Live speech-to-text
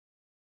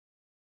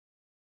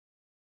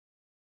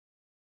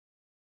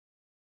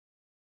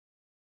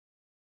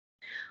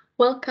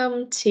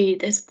Welcome to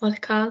this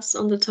podcast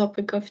on the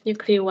topic of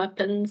nuclear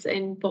weapons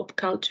in pop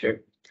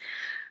culture.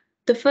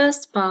 The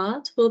first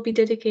part will be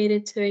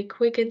dedicated to a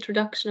quick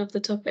introduction of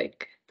the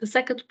topic. The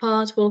second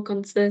part will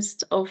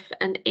consist of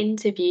an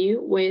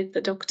interview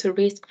with Dr.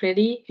 Rhys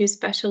Crilley, who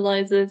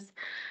specializes,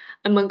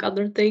 among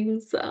other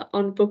things,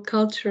 on pop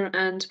culture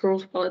and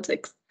world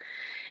politics.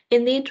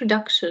 In the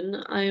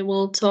introduction, I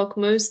will talk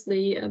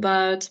mostly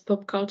about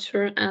pop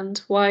culture and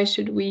why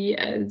should we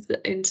as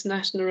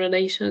international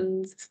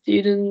relations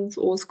students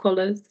or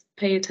scholars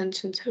pay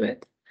attention to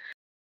it.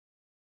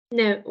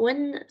 Now,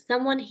 when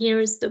someone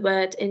hears the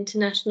word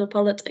international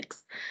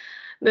politics,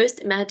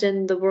 most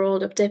imagine the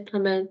world of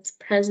diplomats,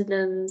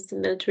 presidents,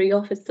 military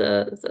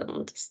officers,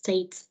 and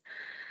states.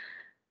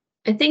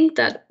 I think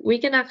that we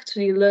can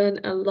actually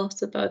learn a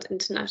lot about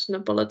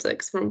international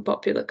politics from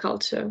popular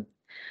culture.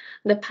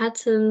 The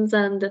patterns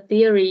and the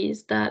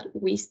theories that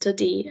we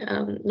study,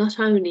 not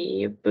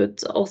only,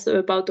 but also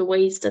about the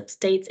ways that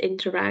states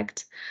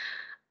interact,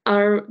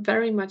 are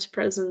very much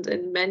present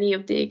in many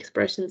of the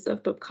expressions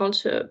of pop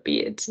culture, be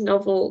it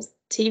novels,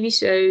 TV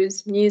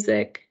shows,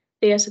 music,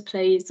 theatre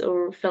plays,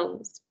 or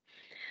films.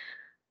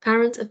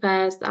 Current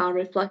affairs are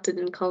reflected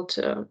in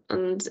culture,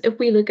 and if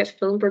we look at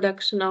film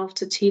production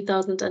after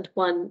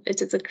 2001,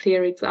 it is a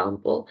clear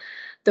example.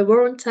 The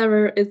war on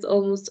terror is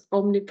almost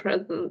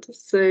omnipresent,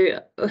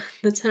 so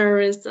the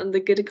terrorists and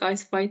the good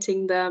guys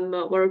fighting them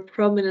were a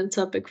prominent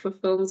topic for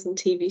films and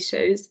TV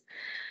shows.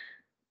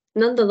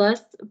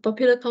 Nonetheless,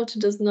 popular culture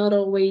does not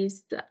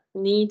always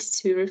need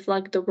to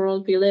reflect the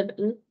world we live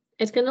in.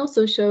 It can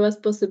also show us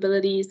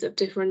possibilities of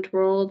different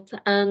worlds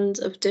and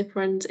of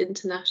different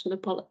international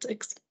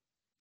politics.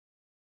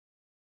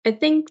 I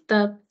think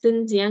that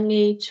since young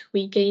age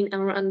we gain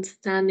our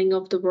understanding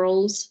of the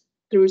world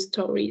through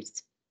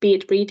stories, be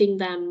it reading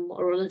them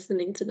or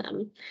listening to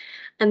them.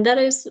 And that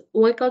is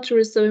why culture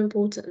is so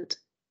important.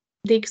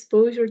 The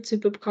exposure to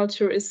pop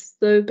culture is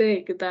so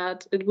big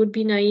that it would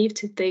be naive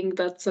to think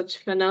that such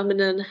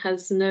phenomenon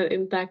has no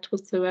impact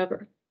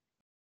whatsoever.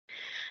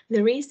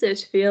 The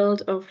research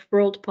field of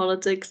world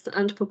politics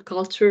and pop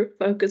culture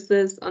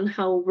focuses on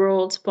how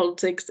world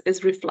politics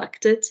is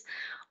reflected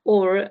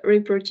or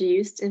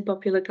reproduced in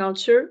popular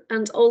culture,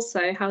 and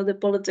also how the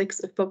politics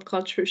of pop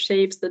culture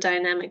shapes the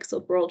dynamics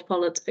of world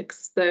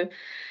politics. So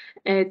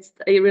it's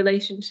a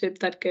relationship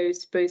that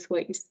goes both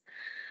ways.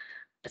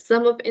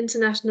 Some of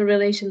international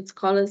relations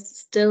scholars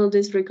still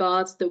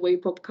disregard the way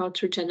pop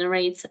culture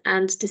generates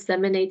and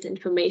disseminates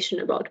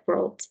information about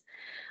worlds.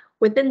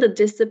 Within the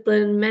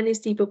discipline, many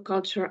see pop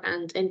culture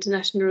and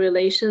international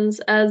relations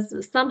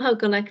as somehow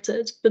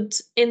connected, but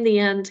in the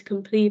end,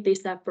 completely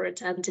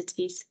separate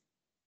entities.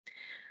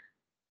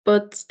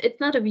 But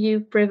it's not a view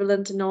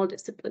prevalent in all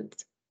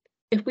disciplines.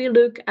 If we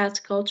look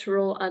at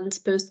cultural and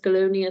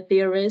post-colonial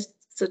theorists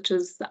such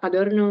as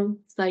Adorno,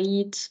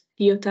 Said,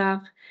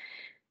 Lyotard,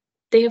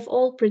 they have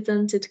all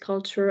presented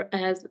culture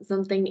as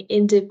something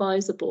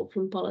indivisible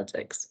from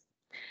politics.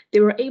 They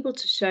were able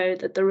to show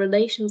that the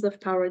relations of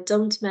power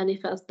don't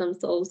manifest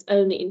themselves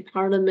only in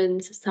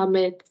parliaments,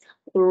 summits,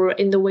 or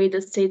in the way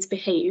that states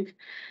behave,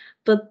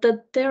 but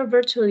that they're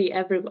virtually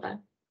everywhere.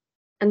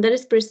 And that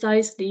is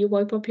precisely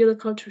why popular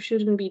culture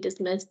shouldn't be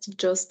dismissed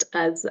just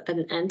as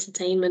an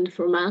entertainment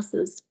for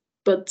masses,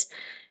 but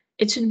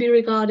it should be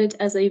regarded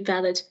as a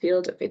valid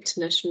field of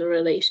international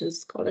relations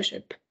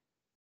scholarship.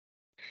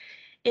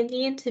 In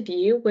the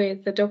interview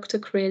with Dr.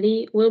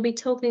 Crilley, we'll be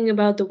talking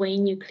about the way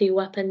nuclear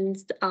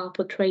weapons are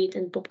portrayed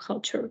in pop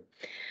culture.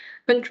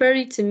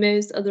 Contrary to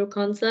most other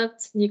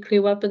concepts,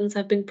 nuclear weapons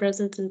have been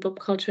present in pop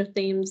culture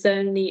themes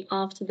only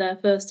after their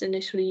first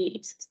initial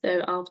use, so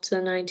after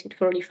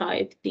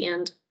 1945, the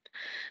end of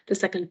the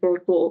Second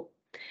World War.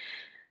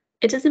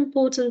 It is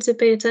important to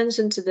pay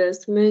attention to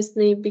this,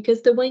 mostly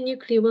because the way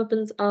nuclear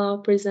weapons are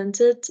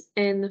presented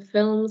in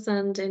films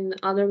and in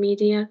other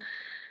media,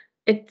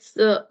 it's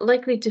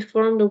likely to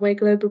form the way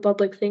global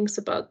public thinks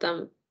about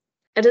them.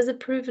 It is a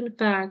proven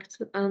fact,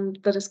 and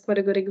that is quite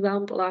a good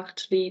example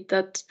actually,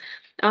 that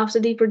after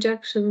the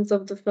projections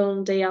of the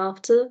film Day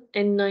After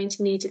in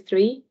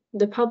 1983,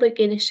 the public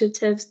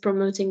initiatives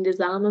promoting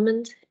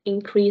disarmament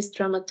increased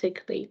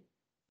dramatically.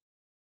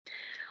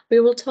 We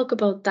will talk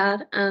about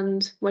that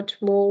and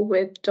much more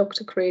with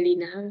Dr. Crilley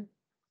now.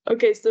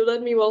 Okay, so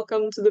let me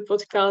welcome to the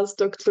podcast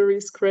Dr.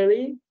 Rhys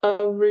Crilley.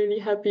 I'm really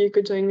happy you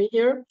could join me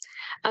here.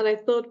 And I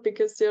thought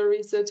because your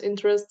research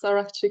interests are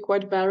actually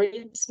quite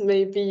varied,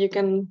 maybe you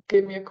can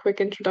give me a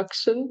quick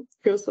introduction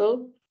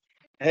yourself.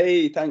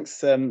 Hey, thanks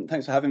for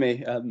having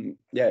me.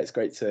 Yeah, it's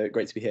great to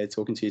be here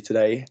talking to you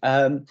today.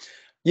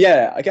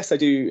 Yeah, I guess I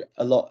do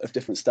a lot of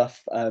different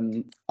stuff.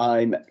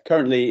 I'm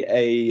currently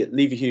a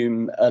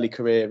Leverhulme Early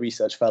Career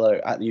Research Fellow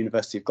at the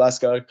University of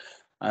Glasgow,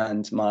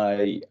 and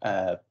my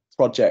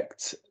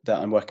project that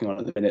I'm working on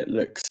at the minute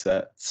looks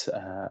at,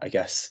 I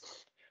guess,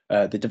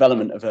 the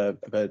development of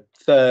a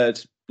third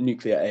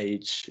nuclear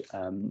age,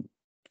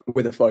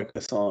 with a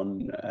focus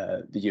on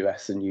the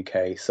US and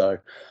UK. So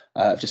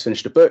I've just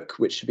finished a book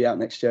which should be out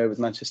next year with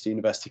Manchester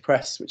University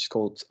Press, which is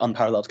called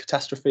Unparalleled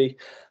Catastrophe.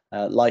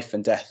 Life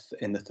and Death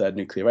in the Third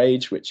Nuclear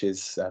Age, which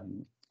is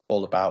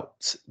all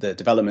about the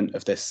development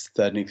of this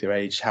third nuclear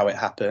age, how it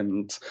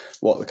happened,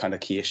 what the kind of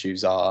key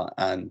issues are,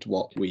 and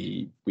what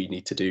we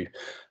need to do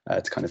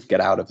to kind of get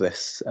out of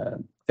this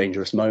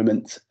dangerous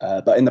moment.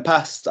 But in the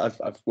past,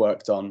 I've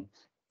worked on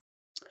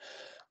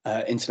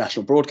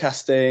international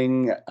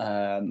broadcasting.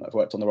 I've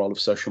worked on the role of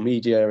social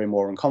media in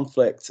war and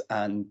conflict,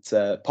 and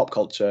pop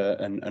culture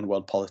and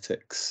world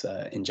politics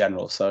in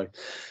general. So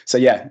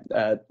yeah,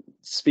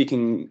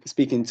 speaking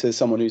to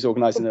someone who's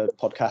organising a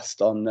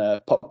podcast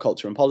on pop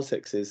culture and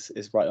politics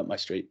is right up my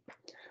street.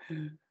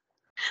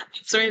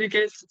 It's really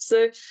good.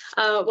 So,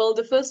 well,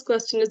 the first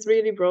question is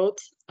really broad.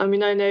 I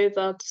mean, I know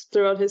that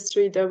throughout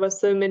history there were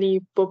so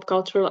many pop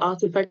cultural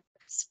artifacts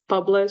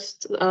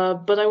published,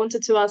 but I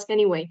wanted to ask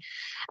anyway,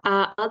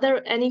 are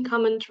there any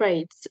common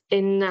traits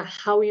in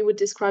how you would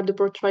describe the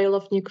portrayal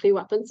of nuclear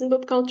weapons in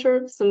pop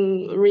culture?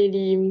 Some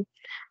really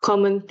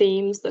common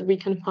themes that we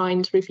can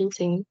find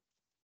repeating?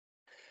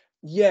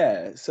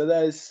 Yeah, so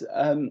there's,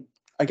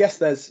 I guess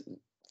there's,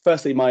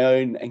 firstly, my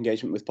own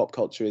engagement with pop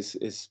culture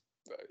is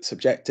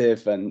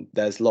subjective, and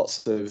there's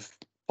lots of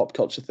pop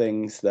culture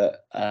things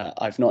that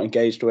I've not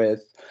engaged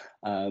with,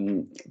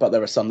 but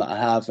there are some that I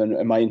have,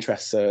 and my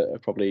interests are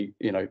probably,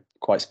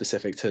 quite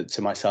specific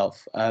to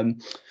myself.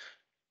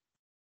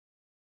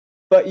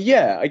 But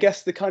yeah, I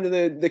guess the kind of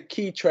the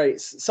key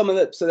traits, some of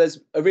the, so there's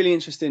a really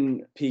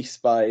interesting piece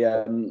by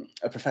a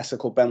professor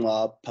called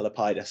Benoit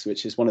Pelopaides,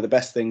 which is one of the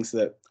best things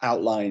that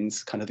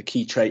outlines kind of the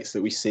key traits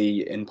that we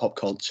see in pop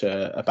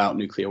culture about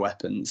nuclear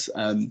weapons.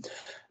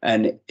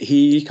 And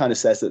he kind of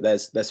says that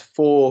there's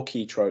 4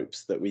 key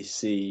tropes that we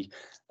see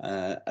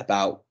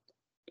about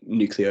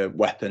nuclear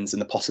weapons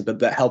and the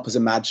possibility that help us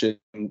imagine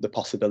the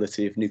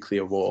possibility of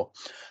nuclear war.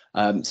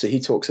 So he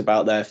talks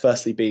about there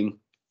firstly being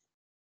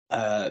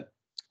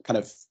kind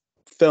of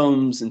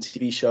films and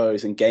TV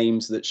shows and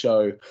games that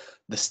show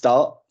the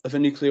start of a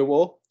nuclear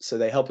war. So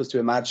they help us to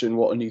imagine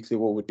what a nuclear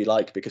war would be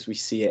like because we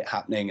see it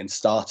happening and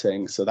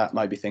starting. So that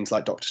might be things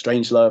like Dr.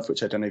 Strangelove,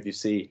 which I don't know if you've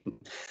seen.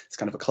 It's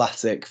kind of a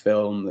classic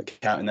film that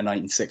came out in the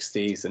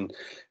 1960s and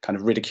kind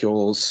of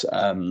ridicules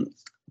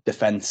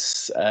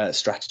defense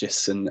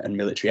strategists and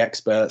military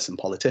experts and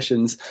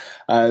politicians.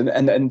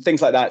 And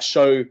things like that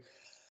show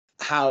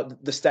how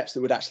the steps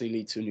that would actually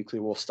lead to a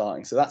nuclear war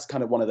starting. So that's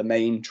kind of one of the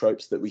main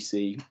tropes that we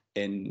see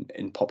in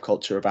pop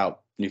culture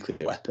about nuclear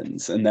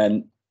weapons. And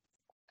then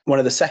one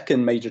of the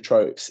second major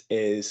tropes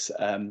is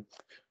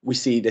we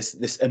see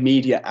this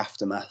immediate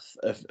aftermath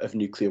of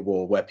nuclear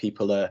war, where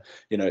people are,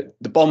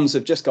 the bombs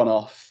have just gone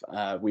off.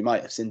 We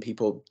might have seen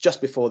people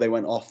just before they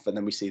went off, and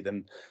then we see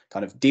them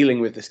kind of dealing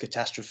with this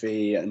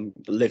catastrophe and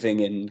living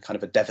in kind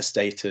of a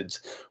devastated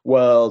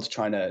world,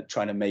 trying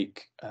to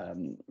make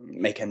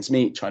ends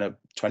meet, trying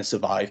to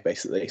survive,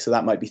 basically. So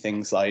that might be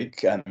things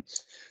like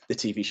the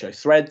TV show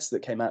Threads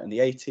that came out in the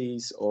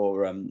 80s,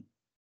 or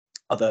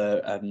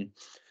other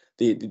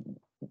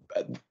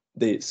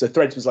so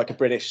Threads was like a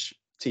British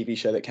TV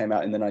show that came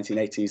out in the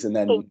 1980s, and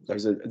then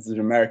there's an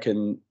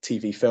American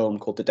TV film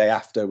called The Day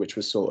After, which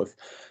was sort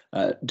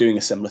of doing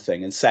a similar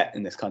thing and set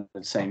in this kind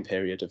of same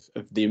period of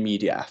the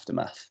immediate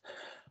aftermath.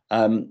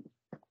 And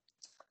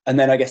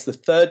then I guess the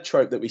third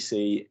trope that we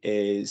see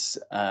is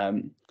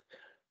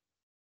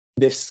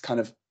this kind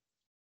of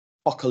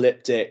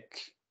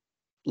apocalyptic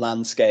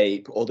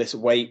landscape, or this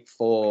wait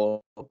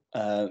for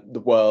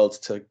the world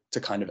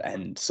to kind of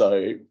end,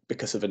 so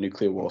because of a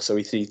nuclear war. So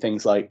we see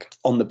things like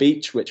On the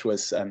Beach, which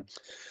was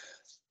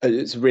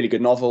it's a really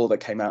good novel that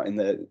came out in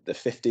the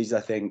 50s,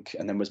 I think,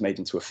 and then was made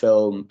into a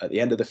film at the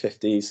end of the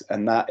 50s,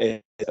 and that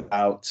is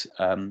about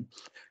kind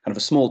of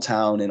a small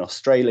town in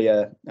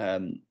Australia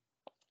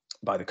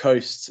by the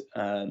coast,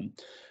 and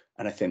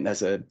I think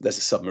there's a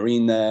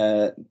submarine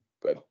there.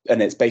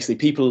 And it's basically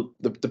people,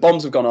 the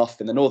bombs have gone off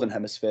in the Northern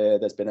Hemisphere.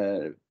 There's been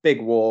a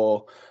big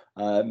war,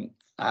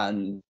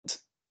 and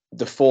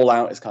the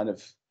fallout is kind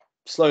of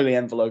slowly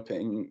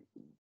enveloping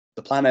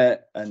the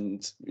planet.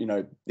 And,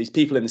 these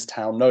people in this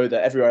town know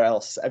that everyone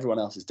else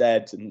is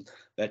dead, and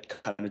they're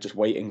kind of just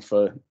waiting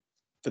for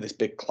this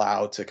big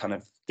cloud to kind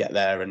of get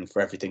there and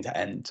for everything to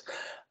end.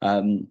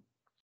 And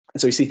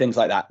so we see things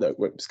like that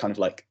it's kind of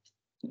like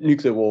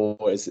nuclear war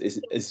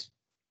is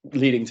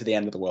leading to the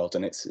end of the world,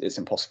 and it's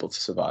impossible to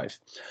survive.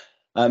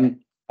 And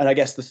I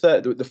guess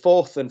the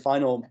fourth and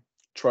final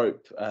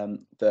trope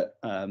that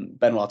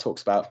Benoit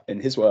talks about in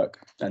his work,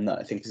 and that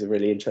I think is a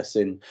really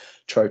interesting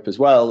trope as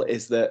well,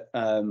 is that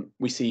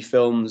we see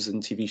films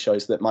and TV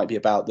shows that might be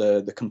about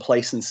the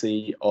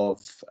complacency of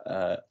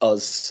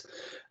us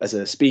as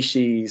a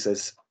species,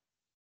 as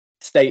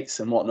states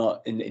and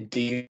whatnot, in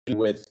dealing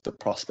with the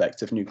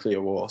prospect of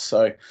nuclear war.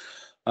 So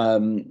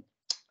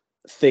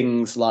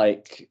things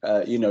like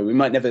we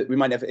might never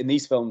in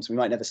these films we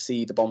might never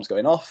see the bombs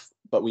going off,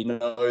 but we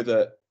know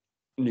that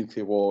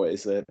nuclear war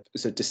is a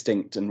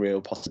distinct and real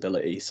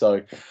possibility.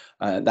 So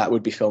that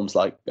would be films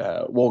like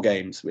War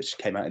Games, which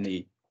came out in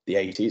the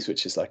 80s,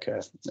 which is like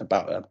I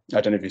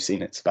don't know if you've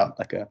seen it. It's about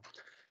like a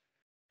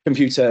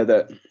computer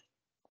that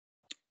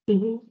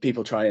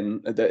people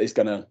that is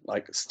going to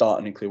like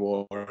start a nuclear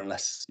war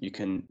unless you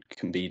can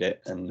beat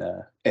it. And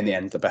in the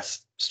end, the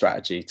best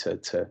strategy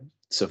to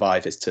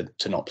survive is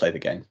to not play the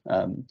game.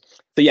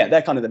 But yeah,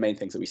 they're kind of the main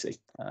things that we see.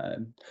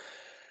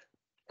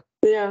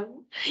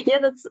 Yeah,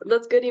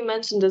 that's good you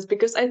mentioned this,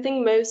 because I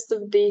think most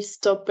of these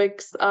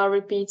topics are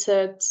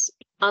repeated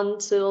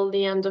until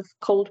the end of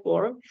Cold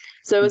War.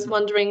 So I was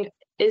wondering,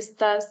 is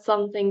there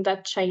something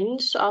that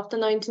changed after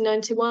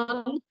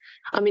 1991?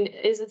 I mean,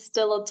 is it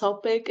still a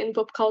topic in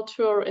pop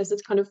culture, or is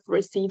it kind of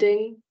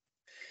receding?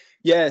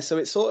 Yeah, so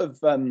it sort of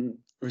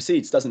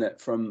recedes, doesn't it,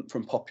 from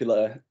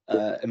popular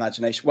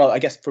imagination? Well, I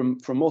guess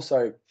from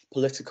also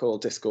political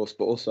discourse,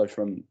 but also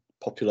from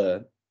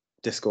popular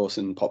discourse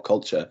and pop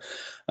culture,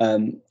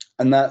 and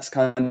that's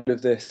kind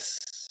of this.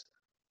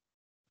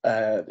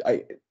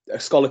 A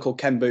scholar called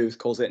Ken Booth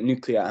calls it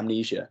nuclear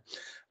amnesia.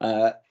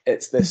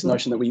 It's this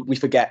notion that we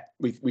forget.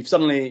 We've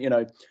suddenly,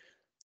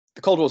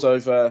 the Cold War's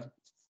over.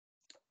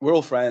 We're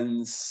all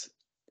friends.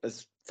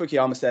 As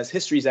Fukuyama says,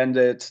 history's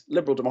ended.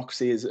 Liberal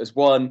democracy has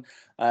won.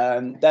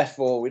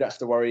 Therefore, we don't have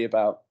to worry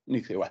about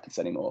nuclear weapons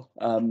anymore.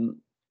 And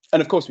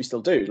of course, we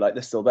still do. Like,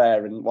 they're still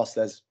there. And whilst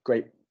there's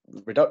great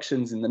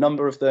reductions in the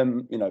number of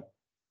them,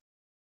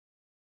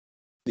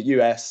 the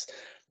US,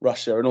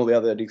 Russia, and all the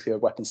other nuclear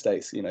weapon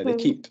states, they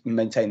keep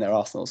maintain their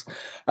arsenals.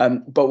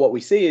 But what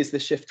we see is the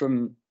shift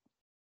from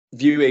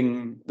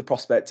viewing the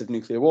prospect of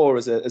nuclear war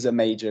as a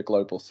major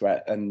global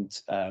threat, and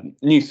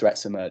new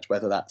threats emerge,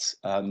 whether that's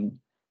well,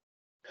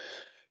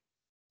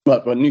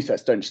 new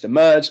threats don't just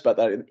emerge,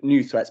 but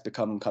new threats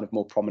become kind of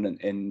more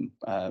prominent in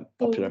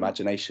popular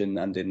imagination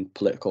and in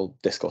political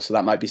discourse. So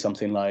that might be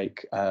something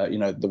like,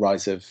 the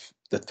rise of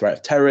the threat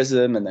of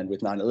terrorism, and then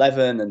with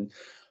 9/11 and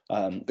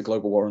the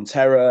global war on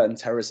terror, and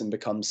terrorism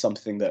becomes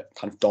something that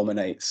kind of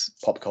dominates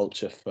pop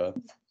culture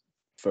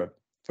for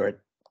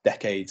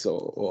decades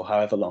or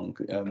however long.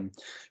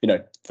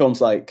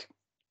 Films like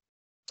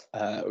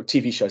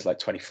TV shows like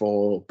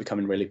 24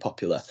 becoming really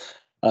popular,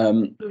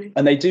 and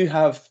they do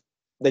have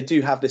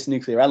this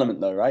nuclear element,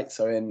 though, right?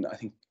 So I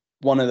think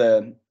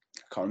I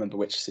can't remember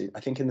which season. I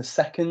think in the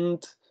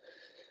second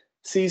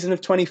season of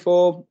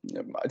 24,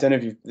 I don't know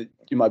if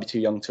you might be too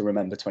young to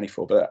remember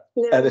 24, but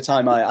at the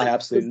time I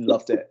absolutely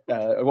loved it.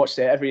 I watched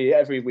it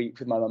every week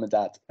with my mum and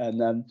dad,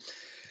 and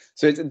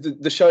so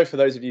the show, for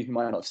those of you who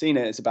might not have seen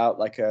it, is about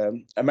like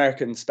an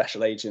American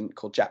special agent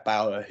called Jack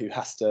Bauer who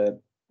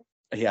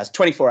he has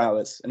 24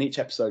 hours, and each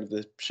episode of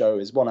the show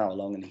is 1 hour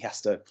long, and he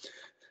has to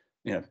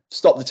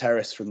stop the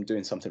terrorists from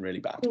doing something really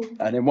bad.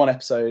 And in one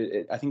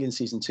episode, I think in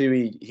season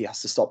 2, he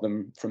has to stop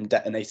them from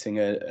detonating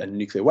a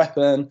nuclear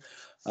weapon,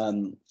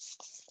 and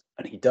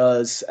he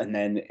does. And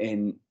then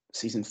in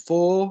season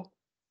 4,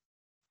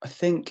 I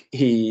think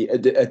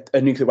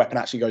a nuclear weapon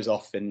actually goes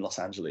off in Los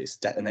Angeles,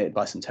 detonated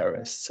by some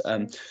terrorists.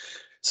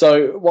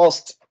 So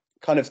whilst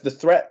kind of the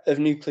threat of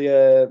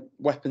nuclear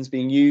weapons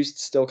being used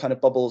still kind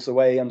of bubbles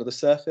away under the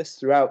surface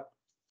throughout,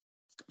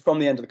 from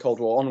the end of the Cold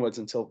War onwards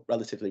until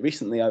relatively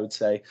recently, I would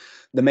say,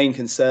 the main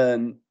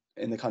concern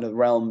in the kind of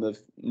realm of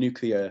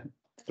nuclear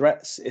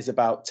threats is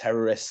about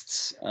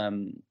terrorists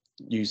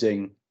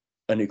using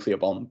a nuclear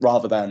bomb,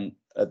 rather than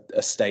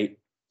a state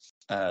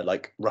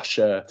like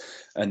Russia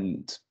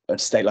and a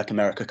state like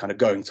America kind of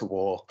going to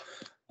war.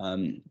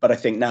 But I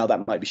think now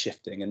that might be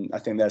shifting, and I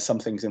think there's some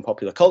things in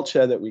popular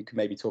culture that we could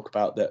maybe talk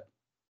about that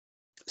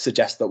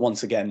suggest that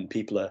once again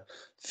people are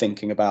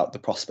thinking about the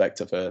prospect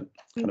of a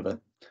kind of a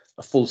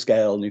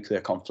full-scale nuclear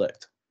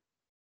conflict.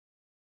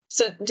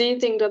 So do you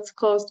think that's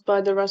caused by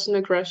the Russian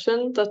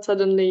aggression, that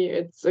suddenly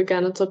it's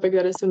again a topic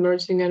that is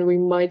emerging, and we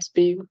might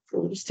be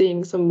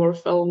seeing some more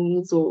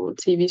films or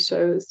TV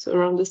shows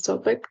around this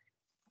topic?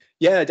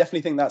 Yeah, I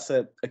definitely think that's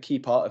a key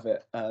part of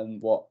it.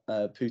 What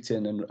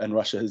Putin and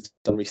Russia has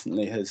done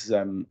recently has,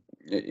 in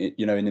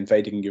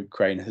invading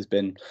Ukraine, has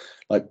been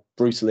like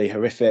brutally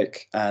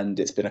horrific, and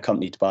it's been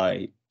accompanied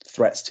by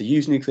threats to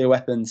use nuclear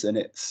weapons. And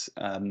it's,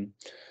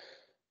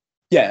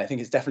 I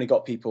think it's definitely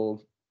got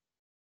people,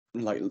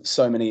 like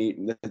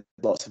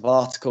lots of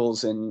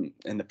articles in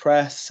the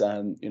press.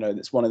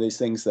 It's one of those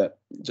things that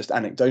just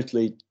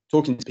anecdotally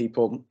talking to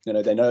people,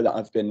 they know that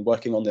I've been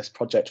working on this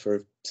project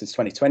since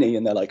 2020,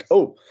 and they're like,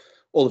 oh,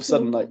 all of a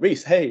sudden, like,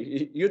 Rhys,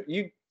 hey,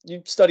 you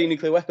study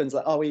nuclear weapons,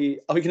 like, are we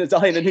going to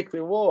die in a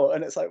nuclear war?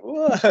 And it's like,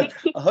 whoa,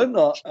 I hope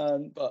not.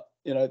 But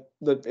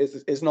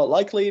it's not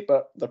likely,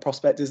 but the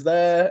prospect is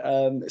there.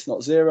 It's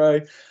not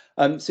zero.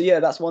 So yeah,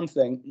 that's one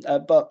thing.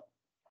 But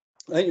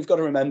I think you've got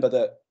to remember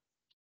that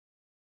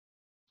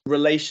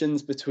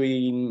relations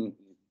between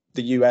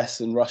the US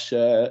and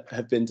Russia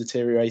have been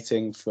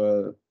deteriorating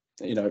for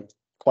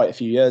quite a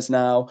few years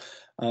now,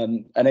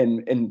 and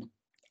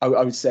I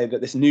would say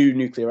that this new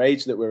nuclear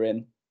age that we're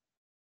in,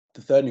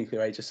 the third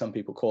nuclear age, as some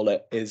people call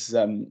it, is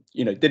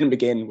didn't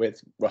begin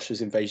with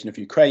Russia's invasion of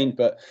Ukraine,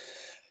 but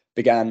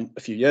began a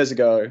few years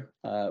ago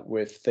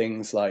with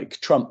things like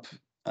Trump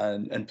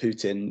and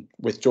Putin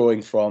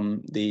withdrawing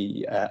from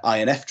the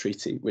INF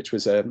Treaty, which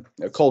was a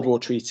Cold War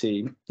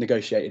treaty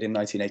negotiated in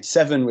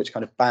 1987, which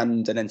kind of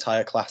banned an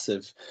entire class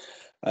of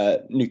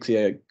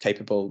nuclear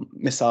capable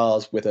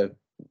missiles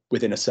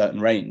within a certain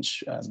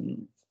range.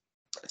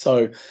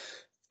 So,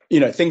 you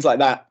know, things like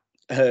that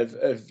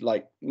have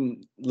like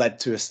led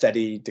to a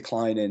steady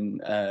decline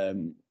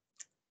in,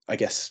 I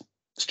guess,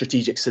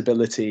 strategic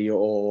stability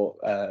or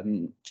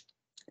kind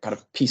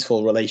of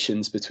peaceful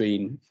relations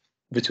between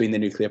the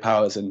nuclear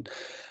powers. And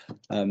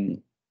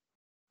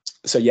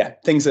so yeah,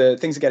 things are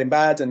getting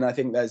bad. And I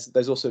think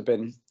there's also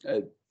been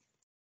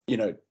you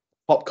know,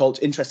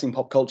 interesting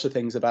pop culture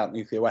things about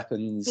nuclear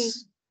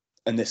weapons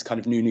and this kind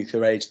of new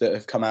nuclear age that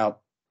have come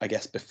out, I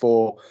guess,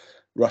 before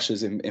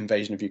Russia's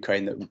invasion of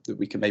Ukraine that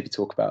we can maybe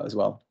talk about as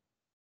well.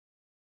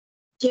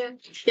 Yeah,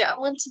 I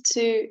wanted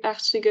to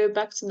actually go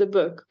back to the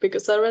book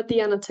because I read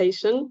the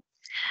annotation,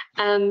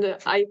 and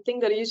I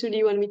think that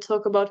usually when we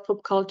talk about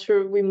pop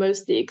culture, we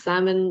mostly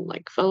examine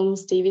like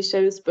films, TV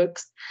shows,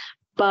 books,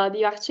 but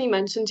you actually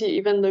mentioned you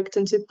even looked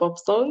into pop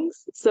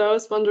songs. So I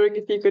was wondering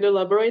if you could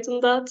elaborate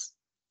on that.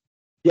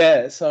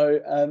 Yeah, so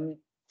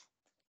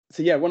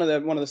yeah, one of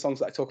the songs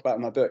that I talk about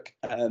in my book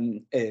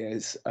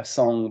is a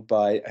song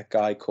by a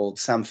guy called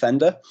Sam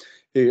Fender,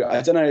 who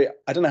I don't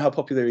know how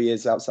popular he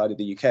is outside of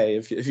the UK.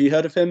 Have you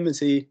heard of him? Is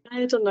he?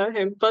 I don't know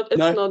him, but it's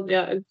No? not.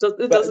 Yeah, it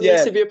doesn't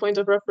need to be a point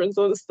of reference,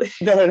 honestly.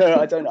 No,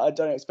 I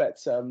don't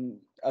expect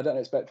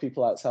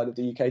people outside of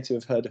the UK to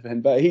have heard of him,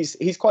 but he's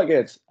quite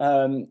good.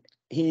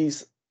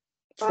 He's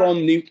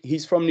from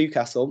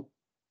Newcastle,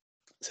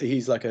 so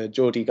he's like a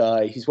Geordie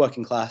guy. He's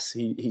working class.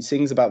 He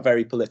sings about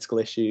very political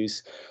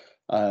issues,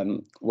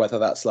 whether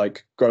that's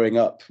like growing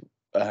up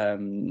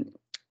in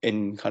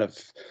kind of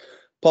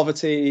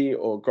poverty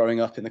or growing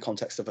up in the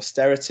context of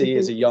austerity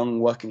as a young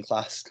working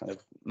class kind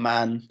of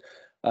man.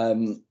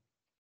 And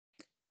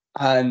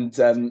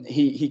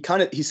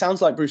he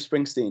sounds like Bruce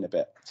Springsteen a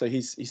bit. So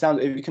he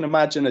sounds, if you can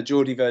imagine a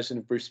Geordie version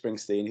of Bruce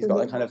Springsteen, he's got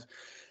that kind of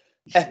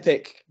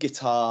epic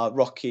guitar,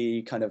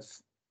 rocky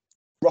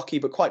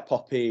but quite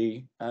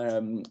poppy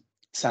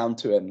sound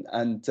to him.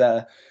 And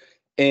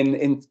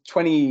in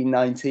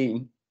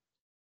 2019,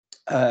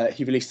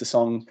 he released a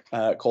song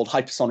called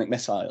Hypersonic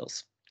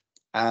Missiles,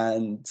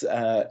 and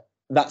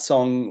that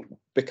song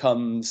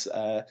becomes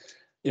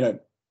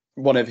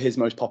one of his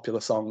most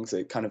popular songs.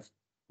 It kind of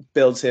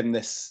builds him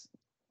this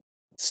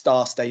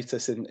star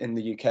status in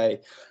the UK.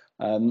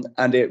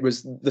 And it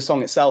was the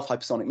song itself,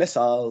 Hypersonic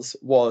Missiles,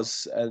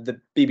 was the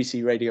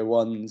BBC Radio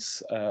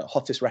 1's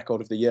hottest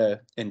record of the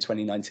year in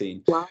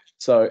 2019. Wow.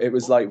 So it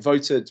was like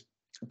voted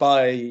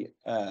by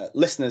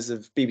listeners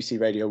of BBC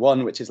Radio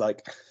 1, which is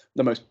like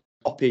the most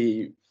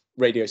poppy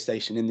radio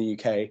station in the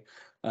UK.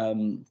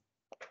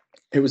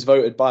 It was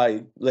voted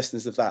by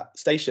listeners of that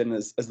station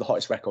as the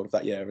hottest record of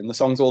that year. And the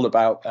song's all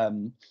about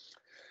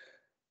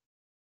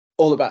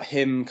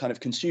him kind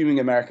of consuming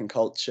American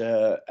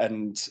culture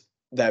and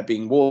there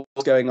being wars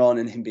going on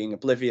and him being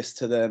oblivious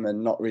to them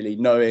and not really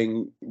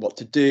knowing what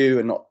to do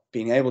and not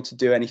being able to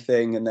do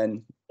anything. And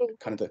then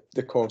kind of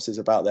the chorus is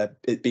about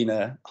it being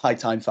a high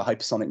time for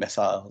hypersonic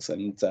missiles.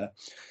 And so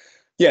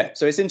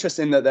it's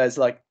interesting that there's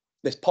like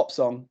this pop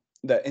song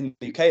that in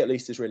the UK at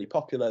least is really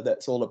popular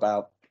that's all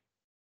about,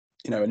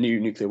 a new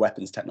nuclear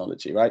weapons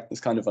technology, right?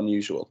 It's kind of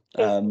unusual.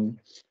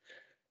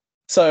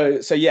 So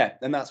yeah,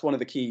 and that's one of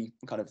the key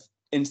kind of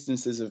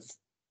instances of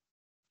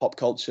pop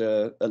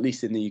culture, at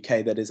least in the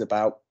UK, that is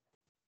about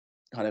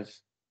kind of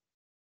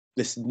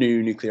this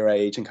new nuclear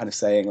age and kind of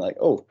saying like,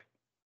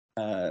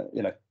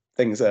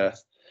 things are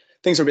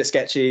a bit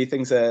sketchy,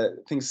 things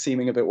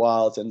seeming a bit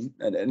wild, and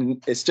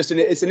it's just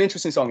it's an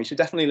interesting song. You should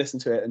definitely listen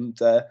to it and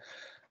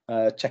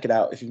check it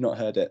out if you've not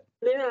heard it.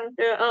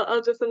 Yeah,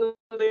 I'll definitely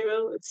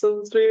will. It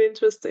sounds really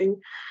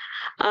interesting.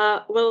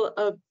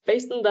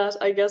 Based on that,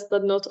 I guess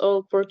that not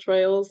all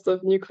portrayals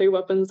of nuclear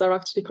weapons are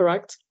actually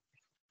correct,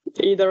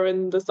 either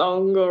in the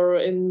song or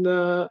in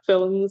the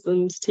films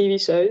and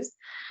TV shows.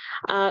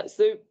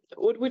 So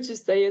what would you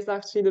say is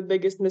actually the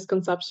biggest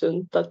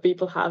misconception that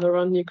people have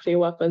around nuclear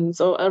weapons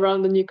or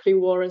around the nuclear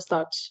war as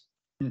such?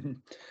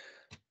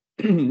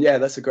 Yeah,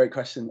 that's a great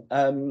question.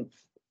 I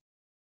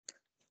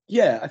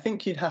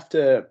think you'd have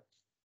to...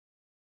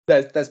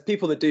 There's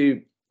people that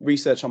do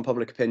research on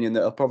public opinion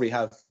that will probably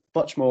have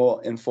much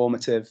more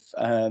informative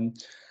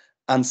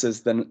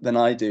answers than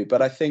I do.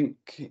 But I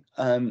think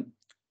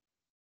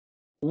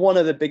one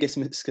of the biggest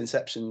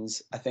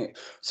misconceptions, I think,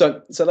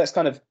 so let's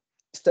kind of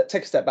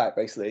take a step back,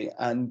 basically.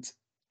 And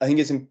I think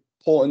it's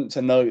important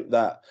to note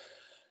that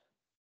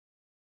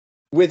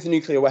with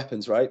nuclear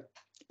weapons, right,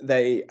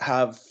 they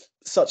have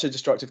such a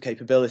destructive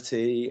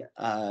capability,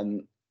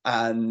 and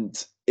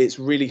it's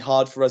really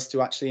hard for us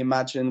to actually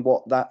imagine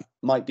what that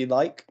might be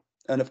like.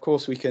 And of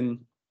course, we can,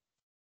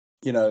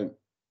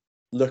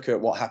 look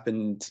at what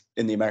happened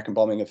in the American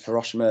bombing of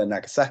Hiroshima and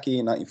Nagasaki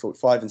in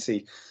 1945 and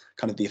see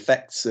kind of the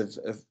effects of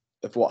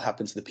what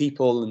happened to the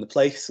people and the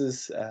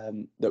places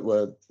that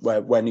were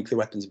where nuclear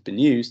weapons have been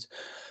used.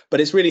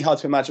 But it's really hard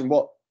to imagine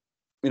what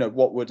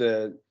would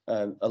a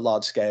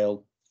large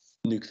scale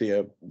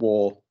nuclear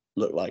war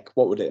look like.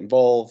 What would it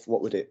involve?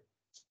 What would it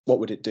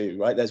do?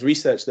 Right? There's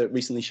research that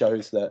recently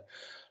shows that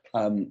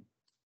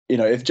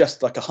if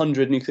just like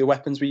 100 nuclear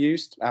weapons were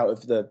used out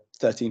of the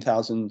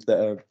 13,000 that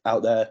are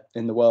out there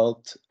in the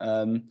world,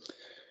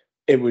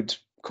 it would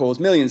cause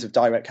millions of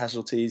direct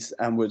casualties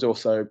and would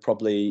also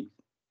probably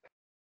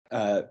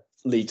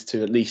lead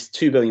to at least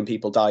 2 billion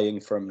people dying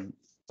from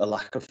a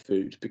lack of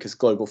food, because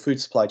global food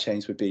supply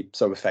chains would be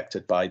so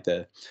affected by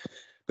the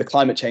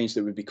climate change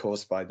that would be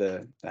caused by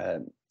the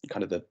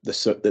kind of the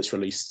soot that's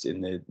released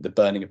in the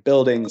burning of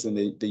buildings and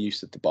the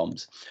use of the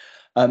bombs.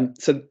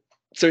 So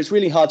it's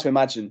really hard to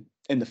imagine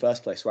in the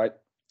first place, right?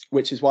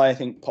 Which is why I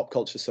think pop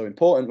culture is so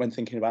important when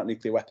thinking about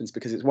nuclear weapons,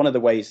 because it's one of the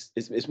ways,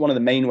 it's one of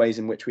the main ways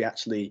in which we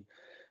actually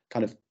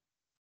kind of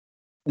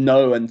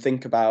know and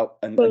think about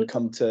and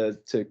come to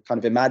kind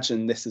of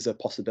imagine this as a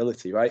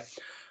possibility, right?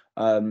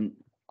 And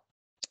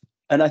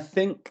I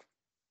think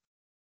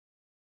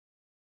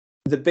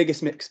the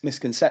biggest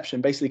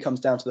misconception basically comes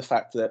down to the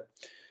fact that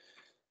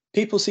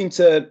people seem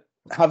to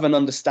have an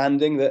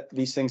understanding that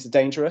these things are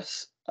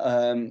dangerous,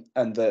 and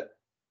that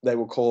they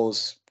will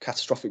cause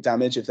catastrophic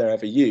damage if they're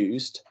ever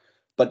used.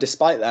 But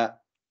despite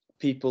that,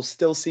 people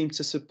still seem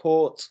to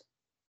support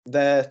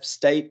their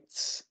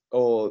states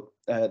or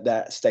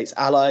their states'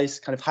 allies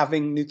kind of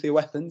having nuclear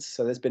weapons.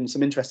 So there's been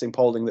some interesting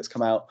polling that's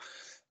come out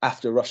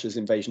after Russia's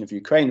invasion of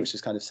Ukraine, which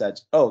has kind of said,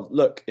 oh,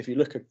 look, if you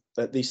look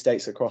at these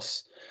states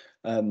across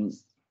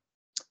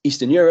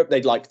Eastern Europe,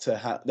 they'd like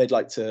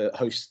to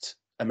host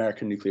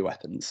American nuclear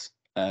weapons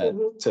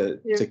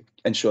to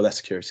ensure their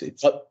security.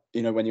 But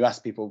when you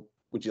ask people,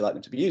 would you like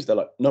them to be used? They're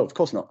like, no, of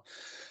course not.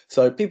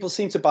 So people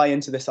seem to buy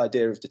into this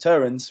idea of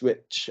deterrence,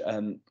 which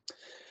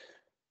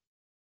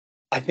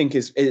I think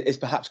is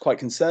perhaps quite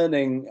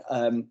concerning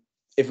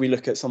if we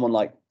look at someone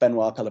like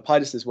Benoit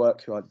Pelopidis'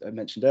 work, who I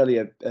mentioned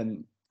earlier,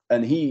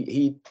 and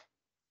he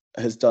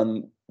has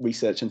done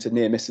research into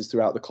near misses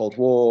throughout the Cold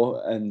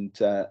War, and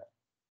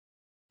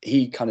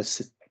he kind of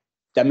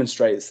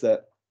demonstrates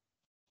that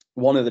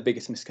one of the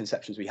biggest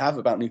misconceptions we have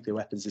about nuclear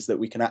weapons is that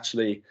we can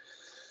actually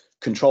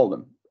control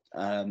them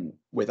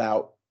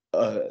without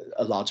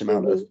a large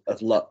amount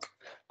of luck.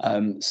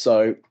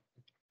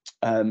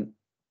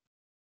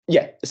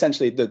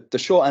 Essentially the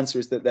short answer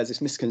is that there's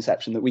this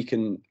misconception that we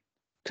can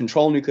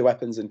control nuclear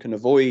weapons and can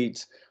avoid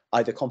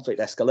either conflict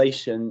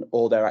escalation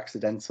or their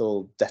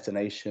accidental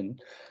detonation.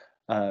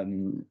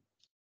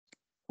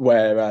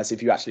 Whereas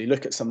if you actually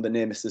look at some of the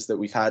near misses that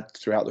we've had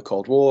throughout the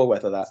Cold War,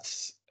 whether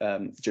that's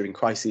during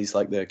crises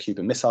like the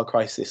Cuban Missile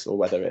Crisis, or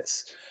whether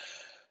it's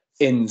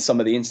in some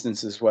of the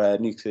instances where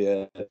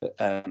nuclear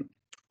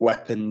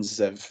weapons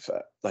have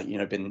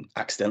been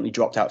accidentally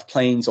dropped out of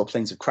planes, or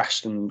planes have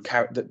crashed and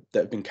that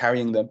have been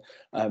carrying them,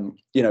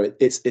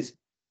 it's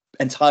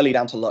entirely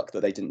down to luck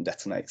that they didn't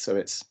detonate. So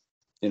it's,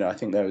 I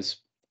think there was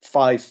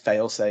 5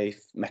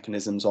 fail-safe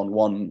mechanisms on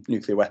one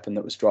nuclear weapon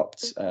that was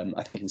dropped,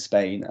 I think in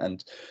Spain,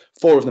 and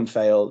 4 of them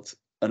failed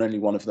and only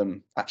 1 of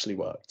them actually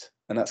worked.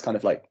 And that's kind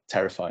of like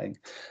terrifying.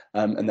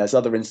 And there's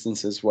other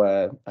instances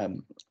where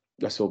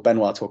I saw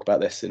Benoit talk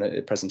about this in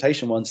a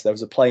presentation once. There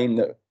was a plane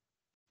that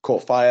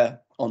caught fire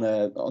on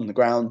the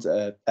ground,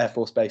 Air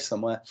Force base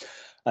somewhere,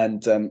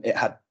 and it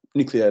had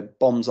nuclear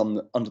bombs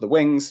under the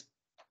wings,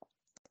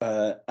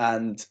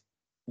 and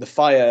the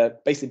fire,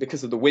 basically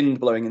because of the wind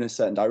blowing in a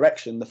certain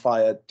direction, the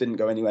fire didn't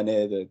go anywhere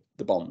near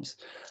the bombs.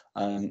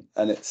 And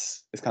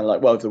it's kind of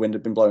like, well, if the wind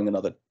had been blowing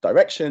another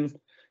direction,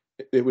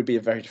 it would be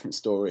a very different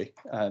story.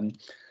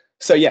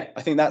 So yeah,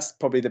 I think that's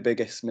probably the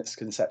biggest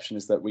misconception,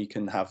 is that we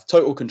can have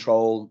total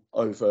control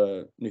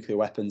over nuclear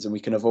weapons and we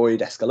can avoid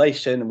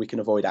escalation and we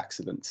can avoid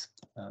accidents.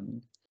 Okay,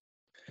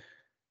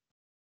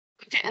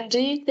 and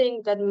do you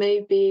think that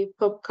maybe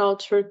pop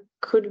culture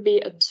could be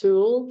a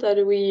tool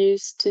that we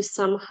use to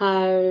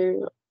somehow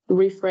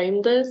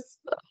reframe this?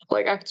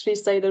 Like actually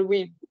say that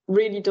we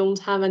really don't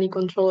have any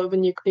control over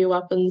nuclear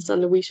weapons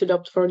and we should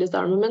opt for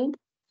disarmament?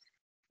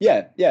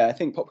 Yeah, I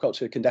think pop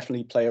culture can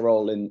definitely play a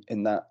role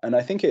in that, and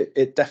I think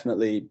it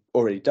definitely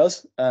already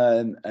does,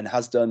 and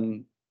has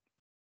done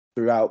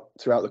throughout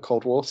the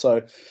Cold War.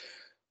 So,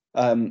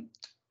 Ronald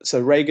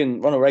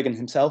Reagan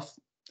himself,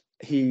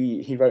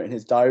 he wrote in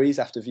his diaries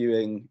after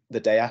viewing The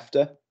Day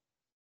After,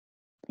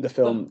 the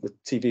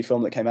TV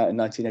film that came out in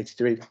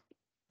 1983,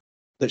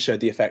 that showed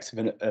the effects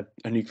of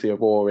a nuclear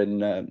war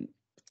in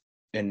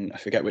I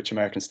forget which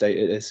American state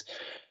it is.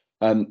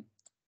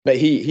 But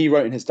he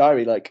wrote in his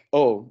diary like,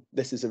 oh,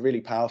 this is a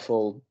really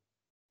powerful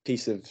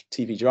piece of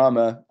TV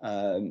drama.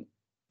 And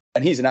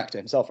he's an actor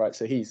himself, right?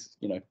 So he's,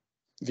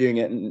 viewing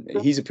it and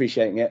he's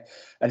appreciating it.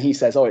 And he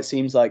says, oh, it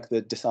seems like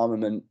the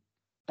disarmament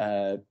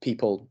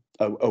people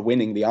are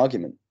winning the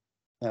argument.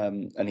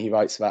 And he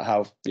writes about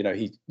how,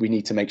 we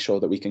need to make sure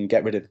that we can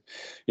get rid of,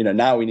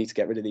 now we need to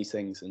get rid of these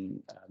things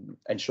and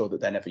ensure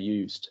that they're never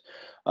used.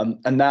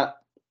 And that,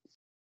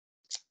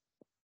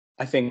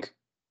 I think,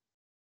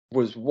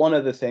 was one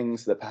of the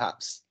things that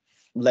perhaps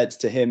led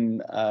to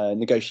him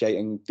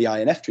negotiating the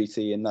INF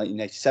Treaty in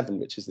 1987,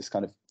 which is this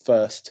kind of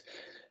first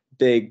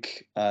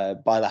big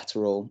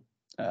bilateral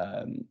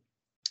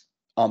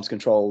arms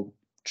control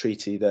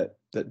treaty that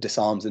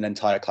disarms an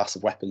entire class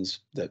of weapons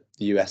that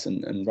the US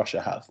and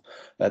Russia have,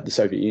 the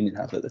Soviet Union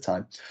have at the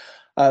time.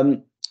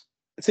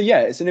 So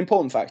yeah, it's an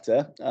important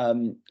factor.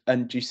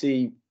 And you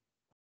see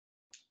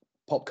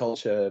pop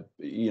culture,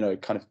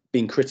 kind of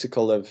being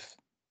critical of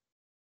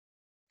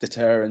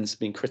deterrence,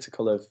 being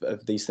critical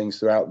of these things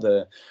throughout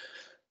the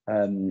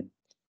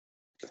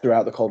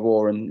Cold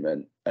War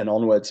and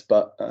onwards.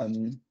 But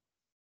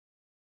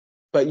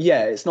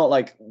yeah, it's not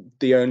like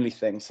the only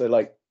thing. So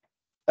like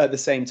at the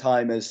same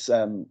time as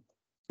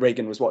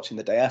Reagan was watching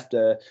The Day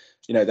After,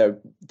 the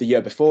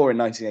year before in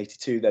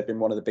 1982, there'd been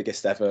one of the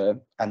biggest ever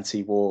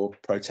anti-war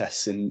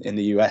protests in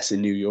the US,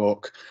 in New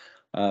York.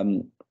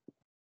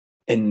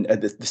 In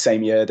the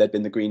same year, there'd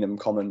been the Greenham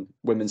Common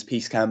Women's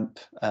Peace Camp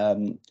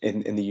in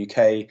the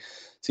UK.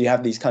 So you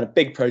have these kind of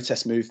big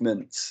protest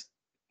movements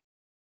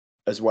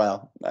as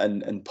well,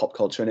 and pop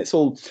culture, and it's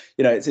all,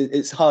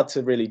 it's hard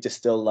to really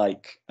distill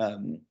like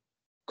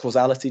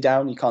causality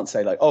down. You can't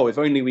say like, oh, if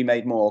only we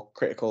made more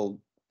critical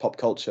pop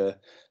culture,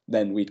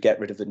 then we'd get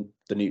rid of the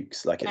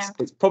nukes. Like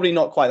it's probably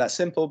not quite that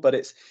simple, but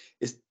it's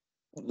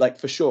like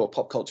for sure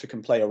pop culture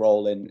can play a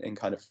role in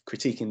kind of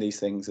critiquing these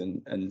things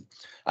and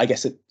I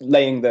guess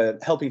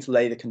helping to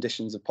lay the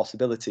conditions of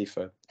possibility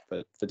for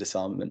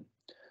disarmament.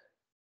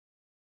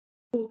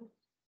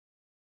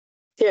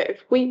 Yeah,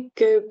 if we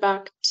go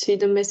back to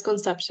the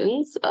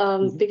misconceptions,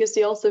 because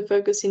you also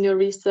focus in your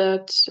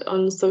research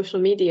on social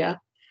media,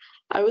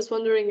 I was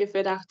wondering if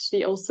it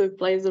actually also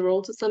plays a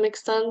role to some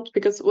extent,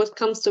 because what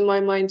comes to my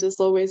mind is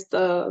always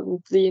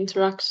the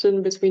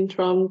interaction between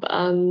Trump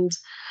and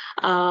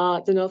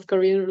the North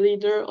Korean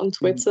leader on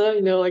Twitter,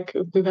 like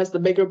who has the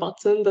bigger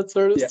button, that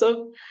sort of stuff.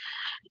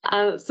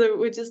 So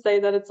would you say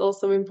that it's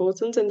also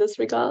important in this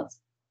regard?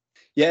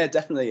 Yeah,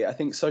 definitely. I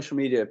think social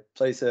media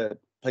plays a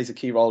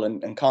key role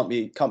and can't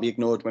be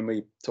ignored when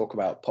we talk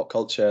about pop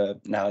culture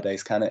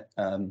nowadays, can it?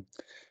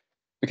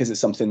 Because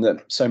it's something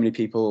that so many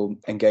people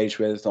engage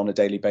with on a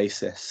daily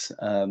basis.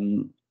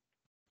 And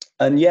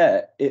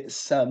yeah, it's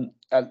so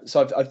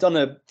I've done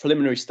a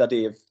preliminary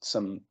study of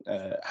some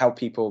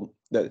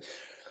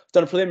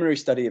done a preliminary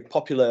study of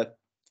popular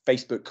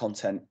Facebook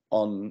content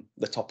on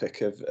the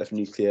topic of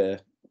nuclear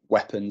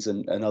weapons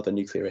and other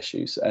nuclear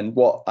issues. And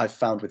what I've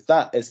found with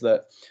that is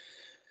that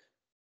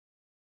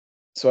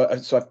so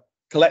I've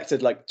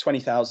collected like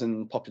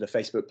 20,000 popular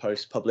Facebook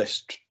posts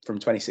published from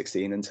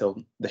 2016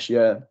 until this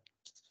year.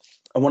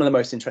 And one of the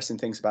most interesting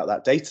things about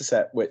that data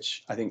set,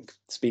 which I think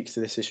speaks to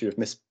this issue of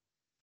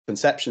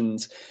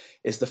misconceptions,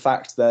 is the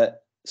fact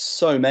that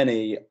so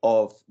many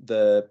of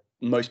the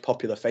most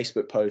popular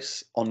Facebook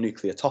posts on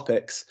nuclear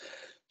topics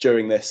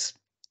during this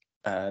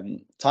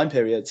time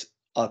period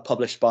are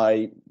published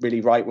by really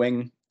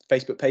right-wing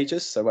Facebook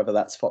pages. So whether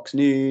that's Fox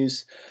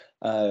News,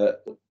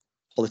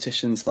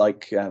 politicians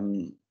like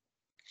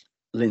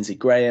Lindsey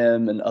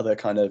Graham and other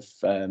kind of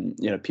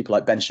people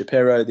like Ben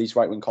Shapiro, these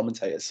right-wing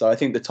commentators. So I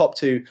think the top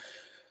two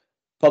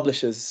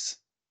publishers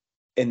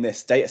in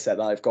this data set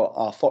that I've got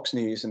are Fox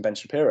News and Ben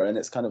Shapiro, and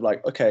it's kind of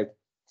like, okay,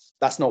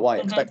 that's not what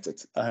I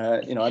expected.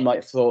 I might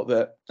have thought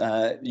that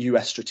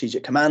US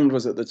Strategic Command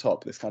was at the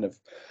top, this kind of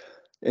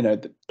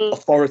the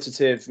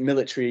authoritative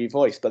military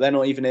voice, but they're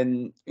not even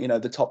in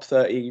the top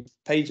 30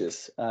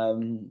 pages.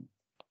 So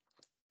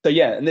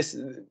yeah, and this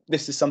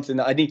is something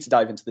that I need to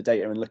dive into the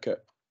data and look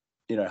at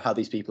how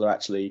these people are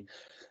actually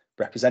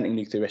representing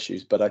nuclear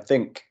issues. But I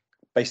think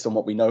based on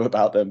what we know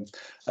about them,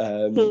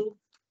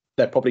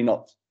 they're probably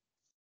not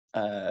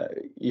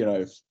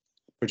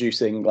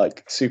producing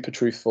like super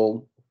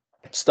truthful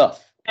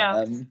stuff.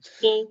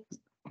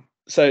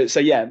 So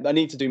yeah, I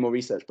need to do more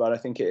research, but I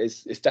think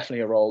it's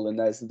definitely a role, and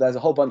there's a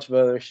whole bunch of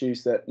other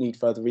issues that need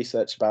further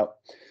research about,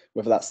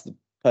 whether that's the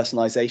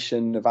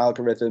personalization of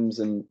algorithms,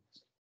 and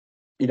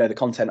the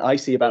content I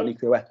see about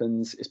nuclear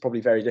weapons is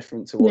probably very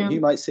different to what you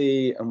might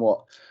see and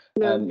what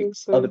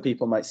other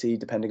people might see,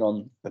 depending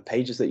on the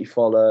pages that you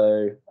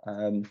follow.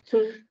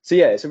 So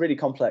yeah, it's a really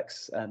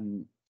complex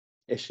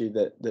issue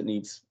that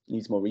needs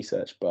more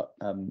research, but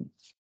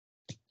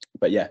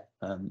yeah,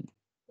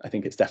 I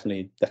think it's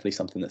definitely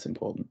something that's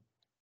important.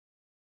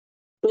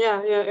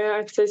 Yeah,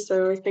 I'd say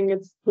so. I think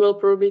it will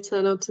probably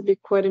turn out to be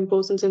quite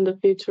important in the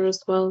future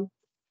as well.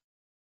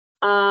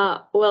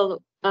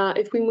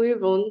 If we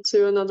move on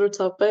to another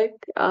topic,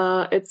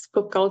 it's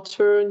pop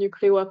culture,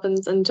 nuclear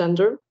weapons, and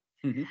gender.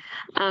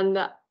 And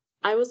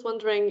I was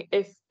wondering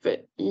if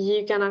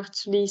you can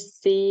actually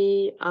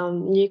see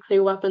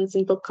nuclear weapons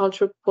in pop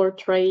culture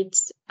portrayed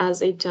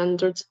as a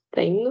gendered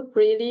thing,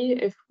 really,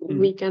 if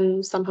we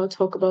can somehow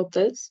talk about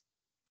this.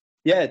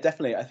 Yeah,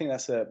 definitely. I think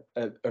that's a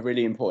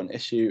really important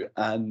issue.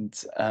 And,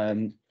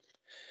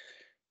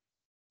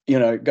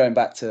 going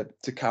back to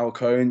Carol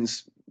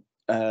Cohn's,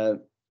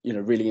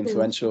 really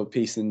influential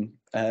piece in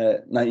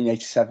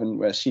 1987,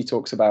 where she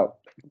talks about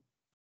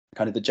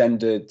kind of the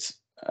gendered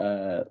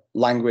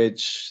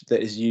language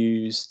that is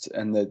used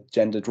and the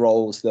gendered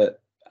roles that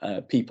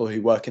people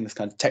who work in this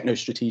kind of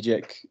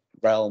techno-strategic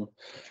realm.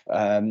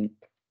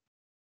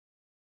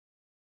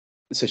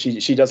 So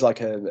she does like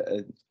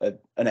an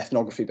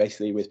ethnography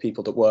basically with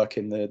people that work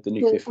in the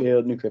nuclear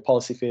field, nuclear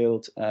policy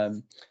field,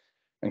 and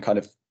kind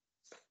of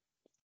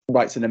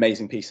writes an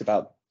amazing piece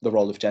about the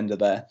role of gender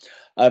there.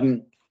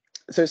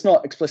 So it's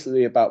not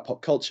explicitly about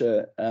pop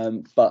culture,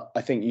 but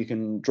I think you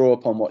can draw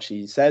upon what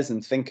she says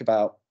and think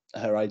about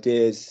her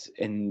ideas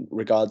in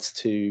regards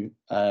to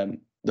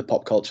the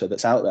pop culture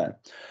that's out there.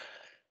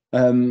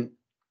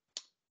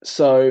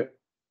 So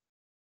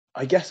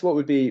I guess what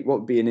would be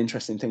an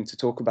interesting thing to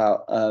talk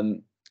about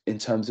in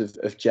terms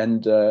of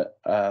gender.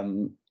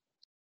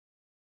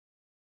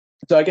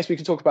 So I guess we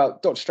can talk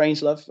about Dr.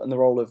 Strangelove and the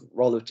role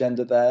of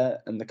gender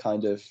there, and the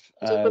kind of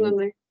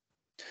Definitely.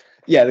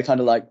 the kind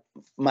of like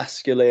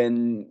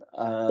masculine,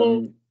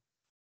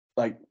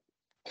 like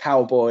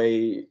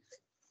cowboy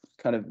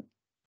kind of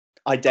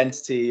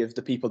identity of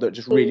the people that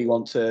just really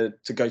want to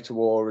go to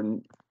war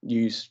and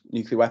use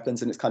nuclear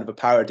weapons, and it's kind of a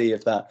parody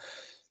of that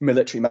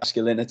military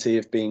masculinity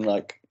of being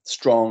like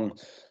strong,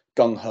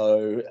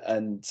 gung-ho,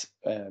 and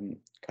kind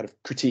of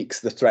critiques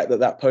the threat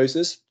that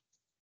poses.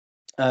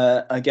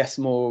 I guess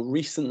more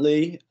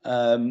recently,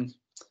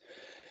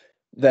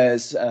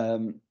 there's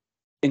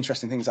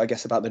interesting things, I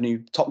guess, about the new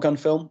Top Gun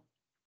film,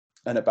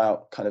 and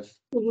about kind of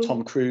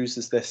Tom Cruise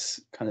as this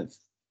kind of,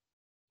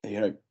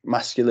 you know,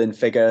 masculine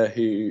figure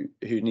who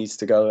needs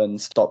to go and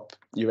stop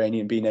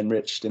uranium being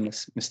enriched in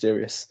this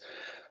mysterious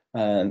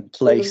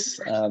place.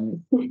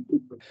 And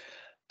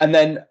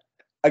then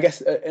I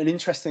guess an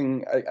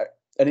interesting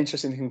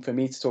thing for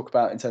me to talk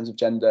about in terms of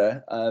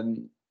gender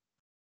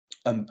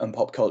and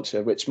pop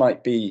culture, which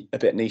might be a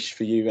bit niche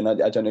for you, and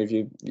I don't know if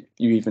you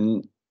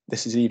even,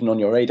 this is even on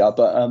your radar,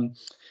 but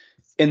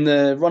in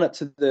the run up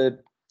to the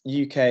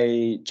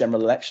UK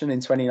general election in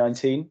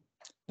 2019,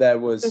 there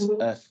was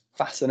a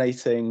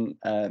fascinating,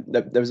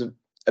 there was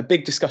a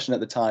big discussion at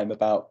the time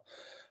about,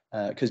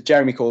 because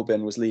Jeremy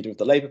Corbyn was leader of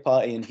the Labour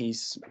Party, and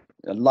he's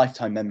a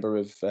lifetime member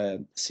of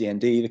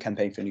CND, the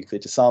Campaign for Nuclear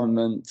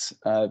Disarmament,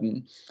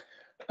 and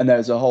there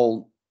was a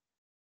whole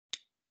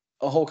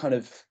kind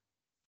of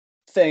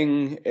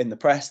thing in the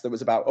press that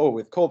was about, oh,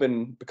 if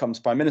Corbyn becomes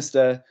Prime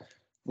Minister,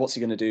 what's he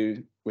going to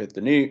do with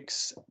the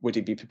nukes? Would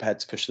he be prepared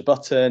to push the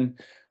button?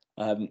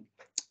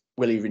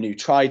 Will he renew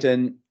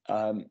Trident?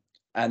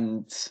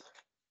 And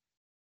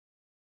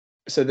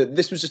so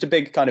this was just a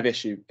big kind of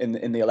issue in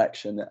the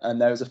election. And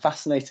there was a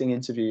fascinating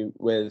interview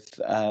with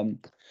the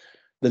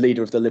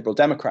leader of the Liberal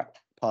Democrat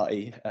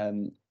Party,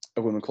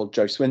 a woman called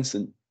Jo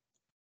Swinson.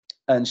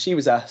 And she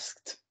was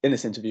asked in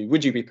this interview,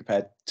 would you be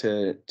prepared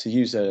to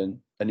use a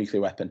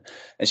nuclear weapon?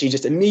 And she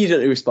just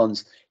immediately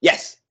responds,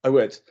 yes, I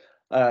would.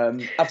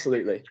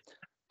 Absolutely.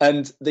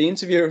 And the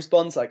interviewer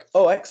responds like,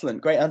 oh,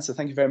 excellent, great answer,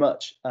 thank you very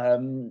much.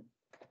 And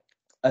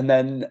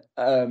then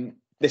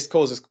this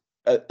causes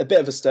a bit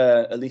of a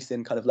stir, at least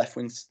in kind of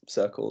left-wing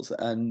circles.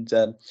 And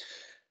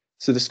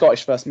so the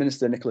Scottish First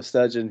Minister, Nicola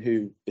Sturgeon,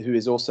 who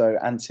is also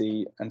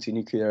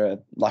anti-nuclear, a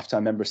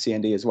lifetime member of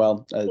CND as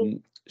well,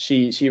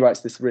 she writes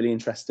this really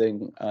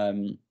interesting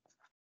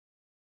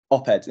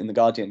op-ed in The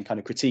Guardian,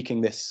 kind of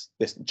critiquing this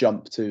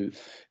jump to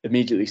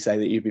immediately say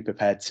that you'd be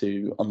prepared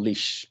to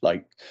unleash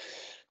like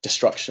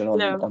destruction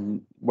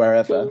on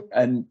wherever.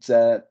 And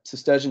so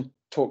Sturgeon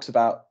talks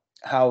about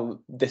how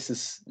this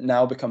has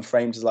now become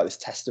framed as like this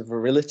test of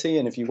virility,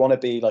 and if you want to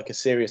be like a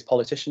serious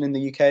politician in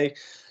the UK,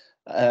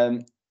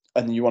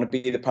 and you want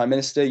to be the Prime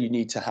Minister, you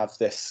need to have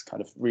this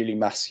kind of really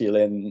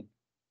masculine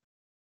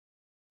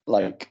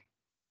like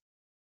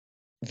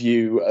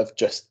view of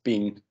just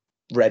being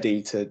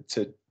ready to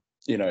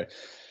you know,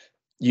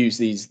 use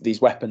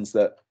these weapons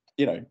that,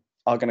 you know,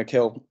 are going to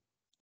kill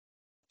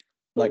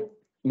like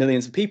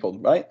millions of people,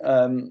 right?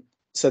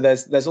 So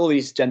there's all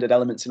these gendered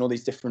elements in all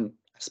these different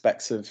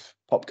aspects of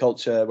pop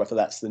culture, whether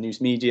that's the news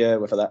media,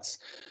 whether that's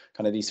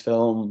kind of these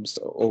films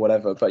or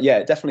whatever. But yeah,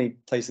 it definitely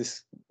plays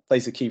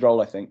a key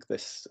role, I think,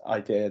 this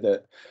idea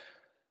that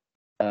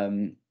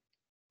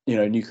you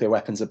know, nuclear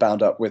weapons are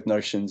bound up with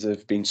notions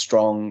of being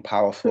strong,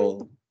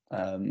 powerful,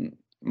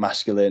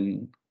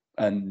 masculine,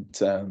 and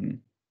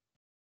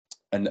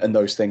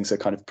those things are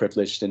kind of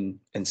privileged in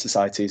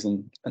societies,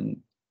 and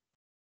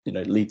you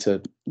know, lead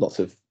to lots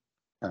of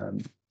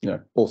you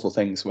know, awful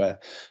things where,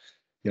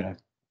 you know,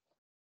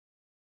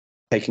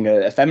 taking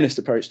a feminist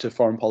approach to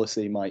foreign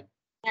policy might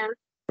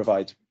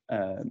provide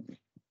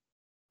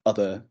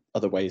other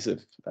ways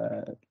of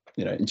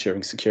you know,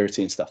 ensuring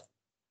security and stuff.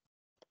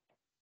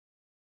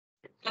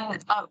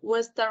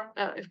 Was there,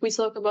 if we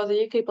talk about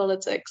the UK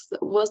politics,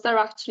 was there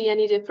actually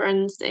any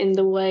difference in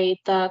the way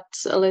that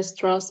Liz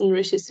Truss and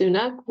Rishi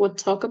Sunak would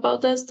talk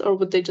about this, or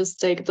would they just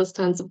take the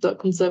stance of the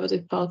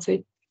Conservative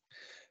Party?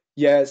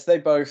 Yes, they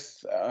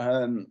both.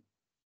 I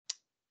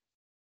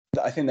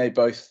think they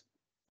both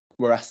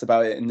were asked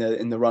about it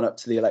in the run up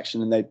to the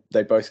election, and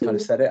they both kind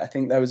of said it. I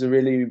think there was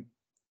I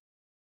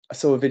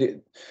saw a video.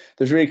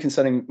 There's a really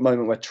concerning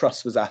moment where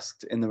Truss was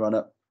asked in the run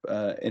up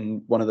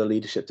in one of the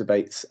leadership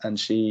debates, and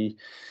she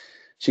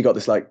got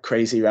this like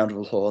crazy round of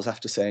applause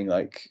after saying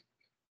like,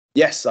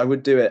 yes, I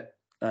would do it.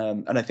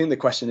 And I think the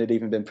question had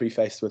even been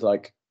prefaced with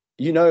like,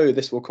 you know,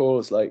 this will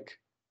cause like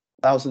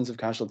thousands of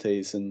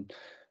casualties, and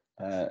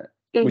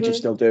would you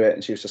still do it?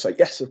 And she was just like,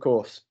 yes, of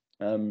course.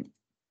 And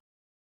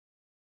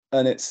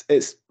it's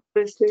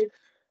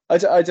I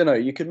don't know,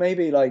 you could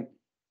maybe like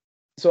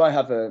so I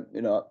have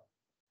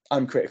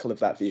I'm critical of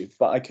that view,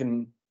 but I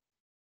can,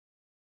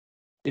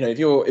 if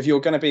you're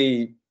going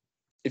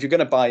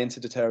to buy into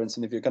deterrence,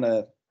 and if you're going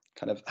to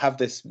kind of have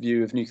this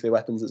view of nuclear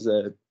weapons as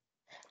a,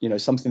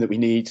 something that we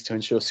need to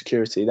ensure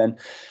security, then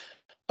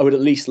I would at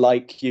least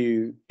like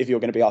you, if you're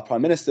going to be our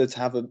prime minister, to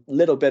have a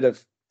little bit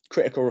of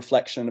critical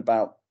reflection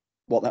about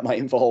what that might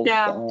involve,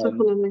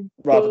 definitely.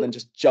 rather than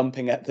just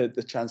jumping at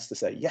the chance to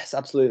say, yes,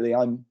 absolutely,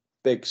 I'm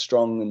big,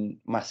 strong, and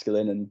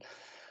masculine,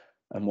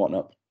 and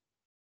whatnot.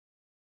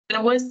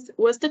 And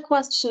was the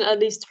question at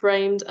least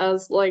framed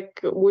as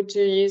like, would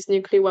you use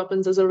nuclear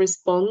weapons as a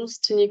response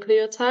to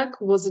nuclear attack?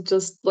 Was it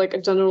just like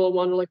a general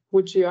one, like,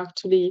 would you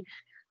actually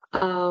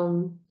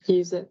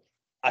use it?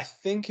 I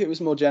think it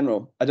was more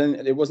general.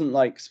 It wasn't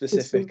like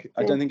specific.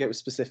 I don't think it was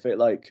specific.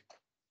 Like,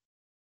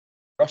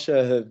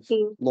 Russia have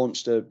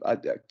launched I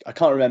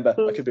can't remember.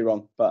 I could be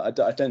wrong, but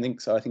I don't think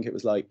so. I think it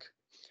was like,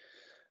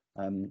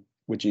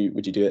 would you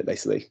do it,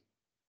 basically?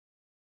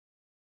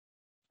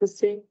 I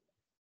see.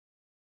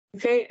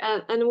 Okay,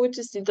 and would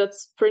you see,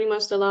 that's pretty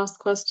much the last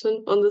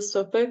question on this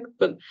topic,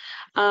 but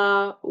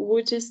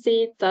would you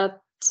see that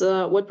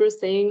what we're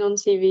saying on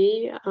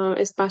TV,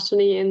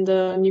 especially in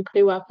the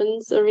nuclear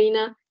weapons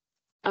arena,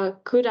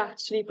 could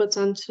actually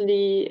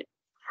potentially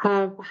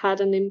have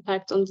had an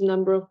impact on the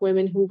number of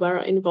women who were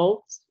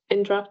involved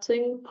in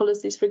drafting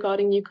policies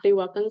regarding nuclear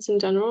weapons in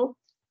general?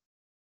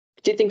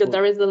 Do you think that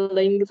there is a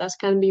link that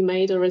can be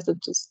made, or is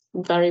it just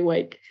very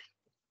vague?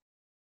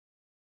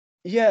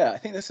 Yeah, I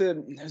think that's a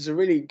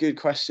really good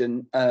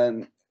question.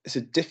 It's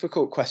a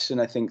difficult question,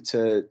 I think,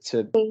 to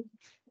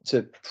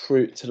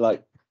prove, to,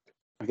 like,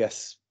 I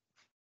guess,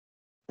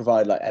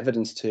 provide like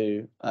evidence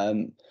to.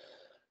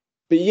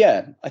 But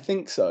yeah, I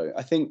think so.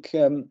 I think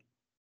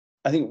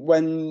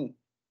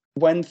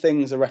when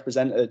things are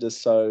represented as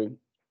so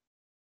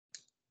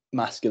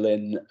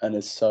masculine and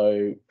as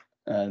so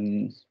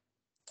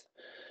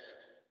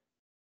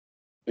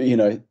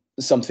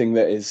something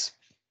that is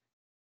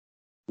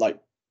like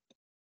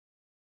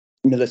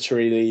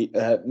militarily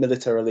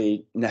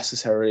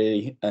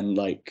necessary, and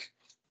like,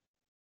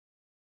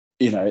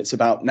 it's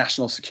about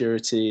national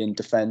security and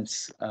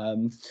defense.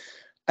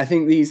 I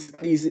think these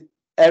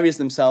areas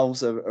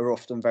themselves are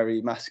often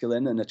very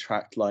masculine and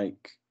attract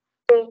like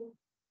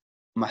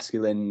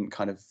masculine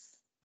kind of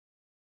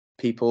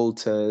people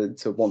to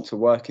want to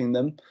work in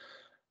them.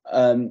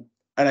 And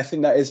I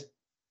think that is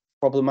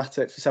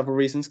problematic for several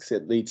reasons, because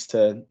it leads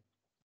to,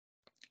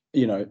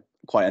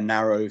 quite a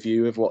narrow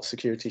view of what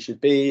security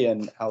should be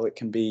and how it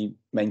can be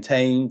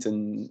maintained,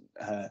 and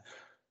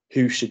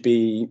who should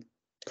be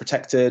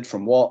protected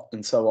from what,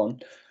 and so on.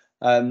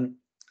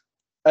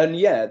 And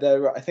yeah,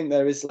 I think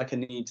there is like a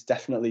need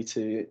definitely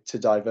to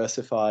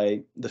diversify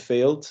the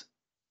field,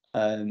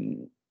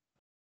 for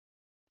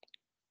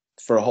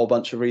a whole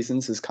bunch of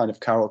reasons, as kind of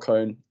Carol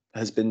Cohn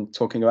has been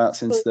talking about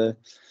since the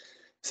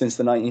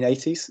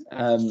 1980s.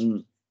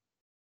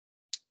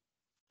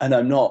 And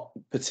I'm not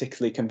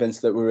particularly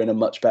convinced that we're in a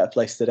much better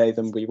place today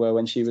than we were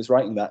when she was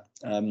writing that.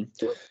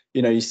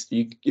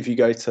 If you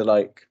go to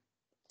like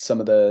some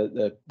of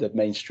the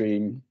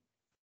mainstream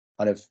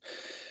kind of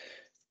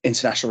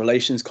international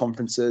relations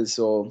conferences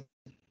or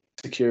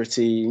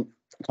security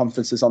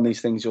conferences on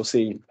these things, you'll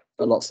see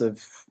lots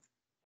of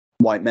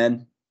white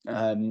men.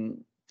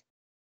 Women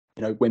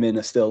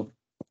are still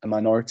a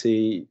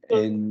minority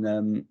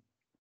in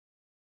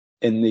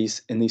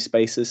these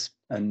spaces,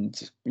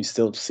 and you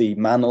still see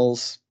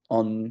manels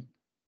on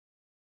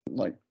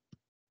like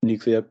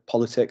nuclear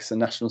politics and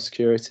national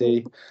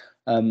security,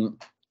 and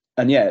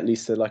yeah, at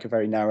least like a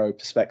very narrow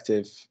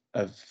perspective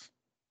of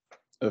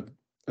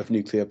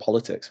nuclear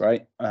politics,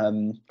 right?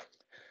 And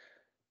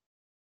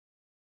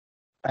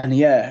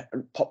yeah,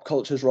 pop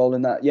culture's role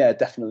in that, yeah,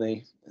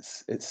 definitely,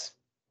 it's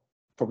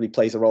probably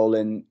plays a role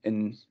in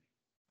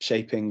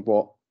shaping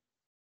what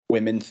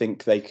women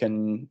think they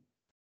can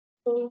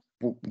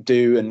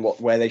do and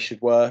where they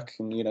should work.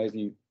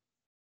 And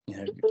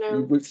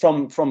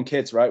from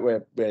kids, right,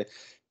 we're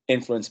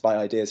influenced by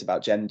ideas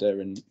about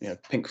gender, and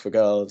pink for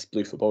girls,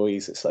 blue for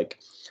boys. It's like,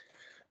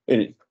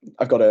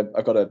 I've got a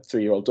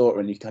 3-year-old daughter,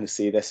 and you kind of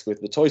see this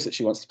with the toys that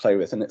she wants to play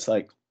with, and it's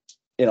like,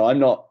 I'm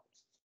not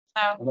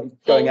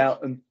going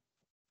out and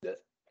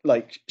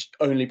like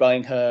only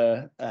buying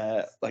her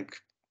like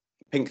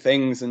pink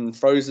things and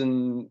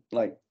Frozen,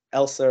 like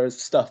Elsa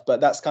stuff,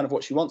 but that's kind of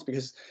what she wants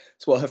because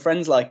it's what her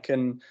friends like,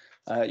 and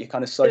you're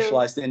kind of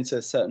socialized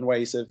into certain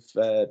ways of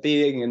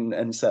being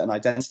and certain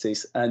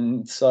identities.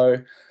 And so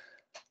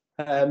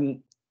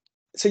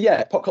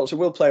yeah, pop culture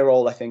will play a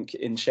role, I think,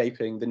 in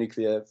shaping the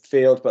nuclear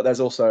field, but there's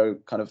also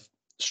kind of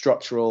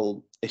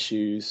structural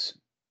issues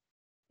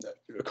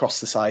across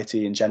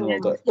society in general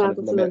that kind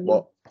of limit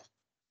what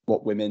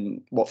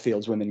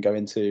fields women go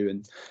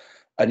into,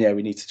 and yeah,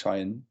 we need to try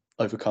and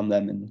overcome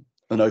them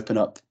and open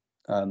up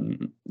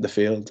the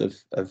field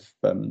of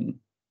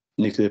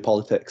nuclear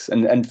politics,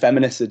 and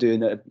feminists are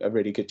doing a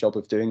really good job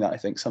of doing that. I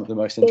think some of the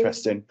most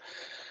interesting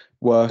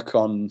work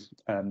on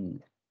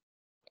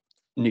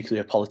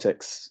nuclear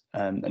politics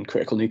and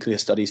critical nuclear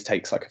studies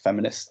takes like a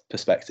feminist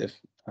perspective,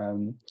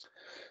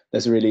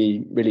 There's a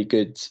really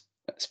good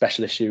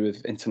special issue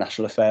of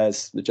International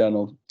Affairs, the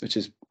journal, which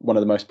is one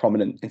of the most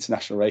prominent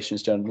international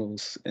relations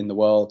journals in the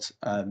world.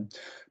 There's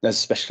a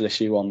special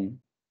issue on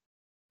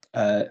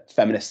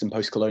feminist and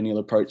post-colonial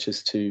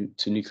approaches to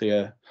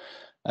nuclear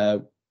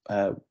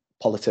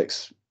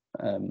politics,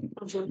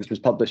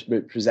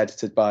 which was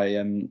edited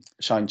by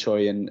Shine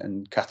Choi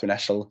and Catherine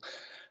Eschel.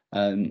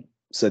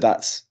 So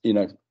that's, you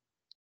know,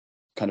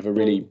 kind of a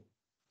really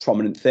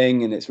prominent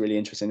thing, and it's really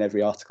interesting.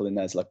 Every article in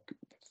there is like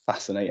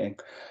fascinating.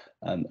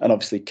 And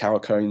obviously Carol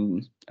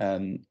Cohn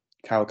and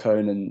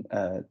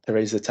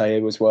Theresa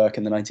Tayewa's work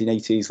in the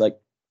 1980s, like,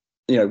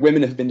 you know,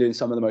 women have been doing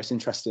some of the most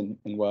interesting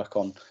work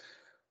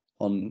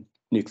on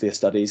nuclear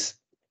studies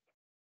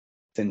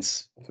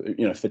since,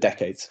 you know, for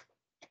decades,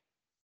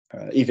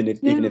 even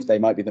if they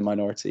might be the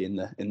minority in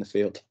the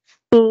field.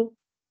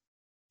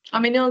 I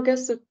mean, I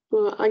guess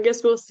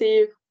we'll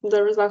see if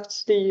there is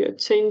actually a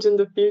change in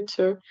the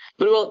future.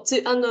 But well, to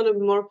end on a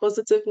more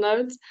positive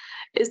note,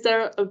 is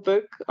there a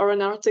book or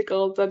an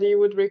article that you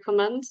would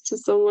recommend to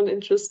someone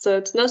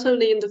interested not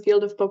only in the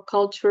field of pop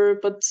culture,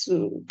 but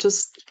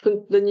just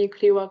the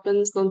nuclear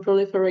weapons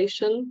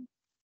non-proliferation?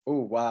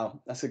 Oh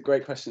wow, that's a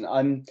great question.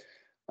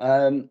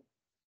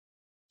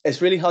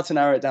 It's really hard to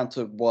narrow it down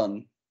to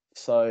one.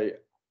 So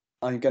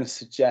I'm going to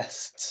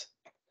suggest.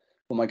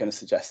 What am I going to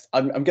suggest?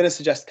 I'm going to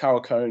suggest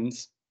Carol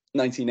Cohn's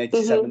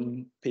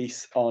 1987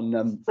 piece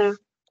on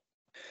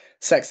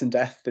sex and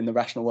death in the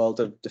rational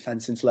world of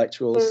defense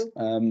intellectuals.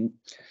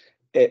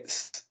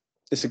 It's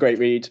a great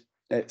read.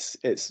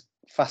 It's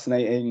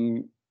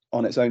fascinating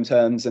on its own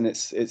terms, and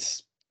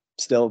it's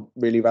still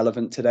really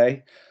relevant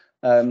today.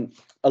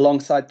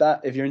 Alongside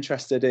that, if you're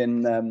interested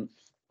in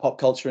pop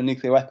culture and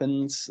nuclear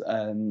weapons,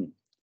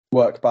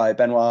 work by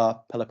Benoit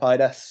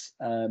Pelopaides.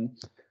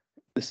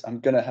 I'm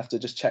going to have to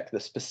just check the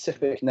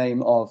specific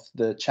name of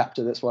the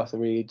chapter that's worth a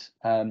read.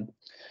 I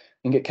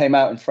think it came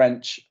out in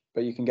French,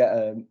 but you can get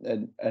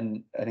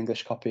an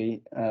English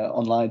copy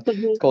online.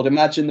 It's called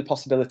Imagine the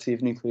Possibility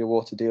of Nuclear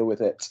War to Deal with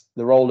It,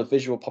 the Role of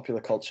Visual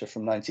Popular Culture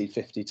from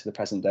 1950 to the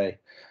Present Day.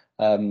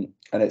 And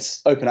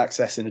it's open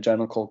access in a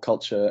journal called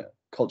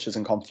Cultures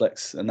and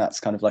Conflicts. And that's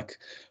kind of like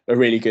a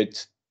really good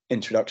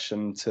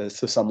introduction to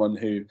someone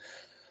who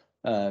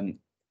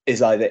is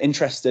either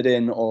interested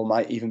in or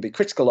might even be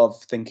critical of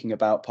thinking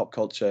about pop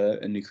culture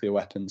and nuclear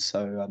weapons.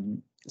 So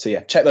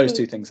yeah, check those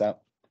two things out.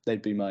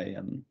 They'd be my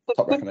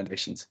top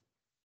recommendations.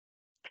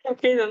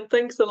 Okay, then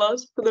thanks a lot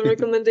for the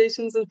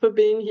recommendations and for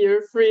being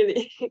here,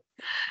 really.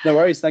 No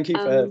worries. Thank you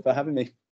for having me.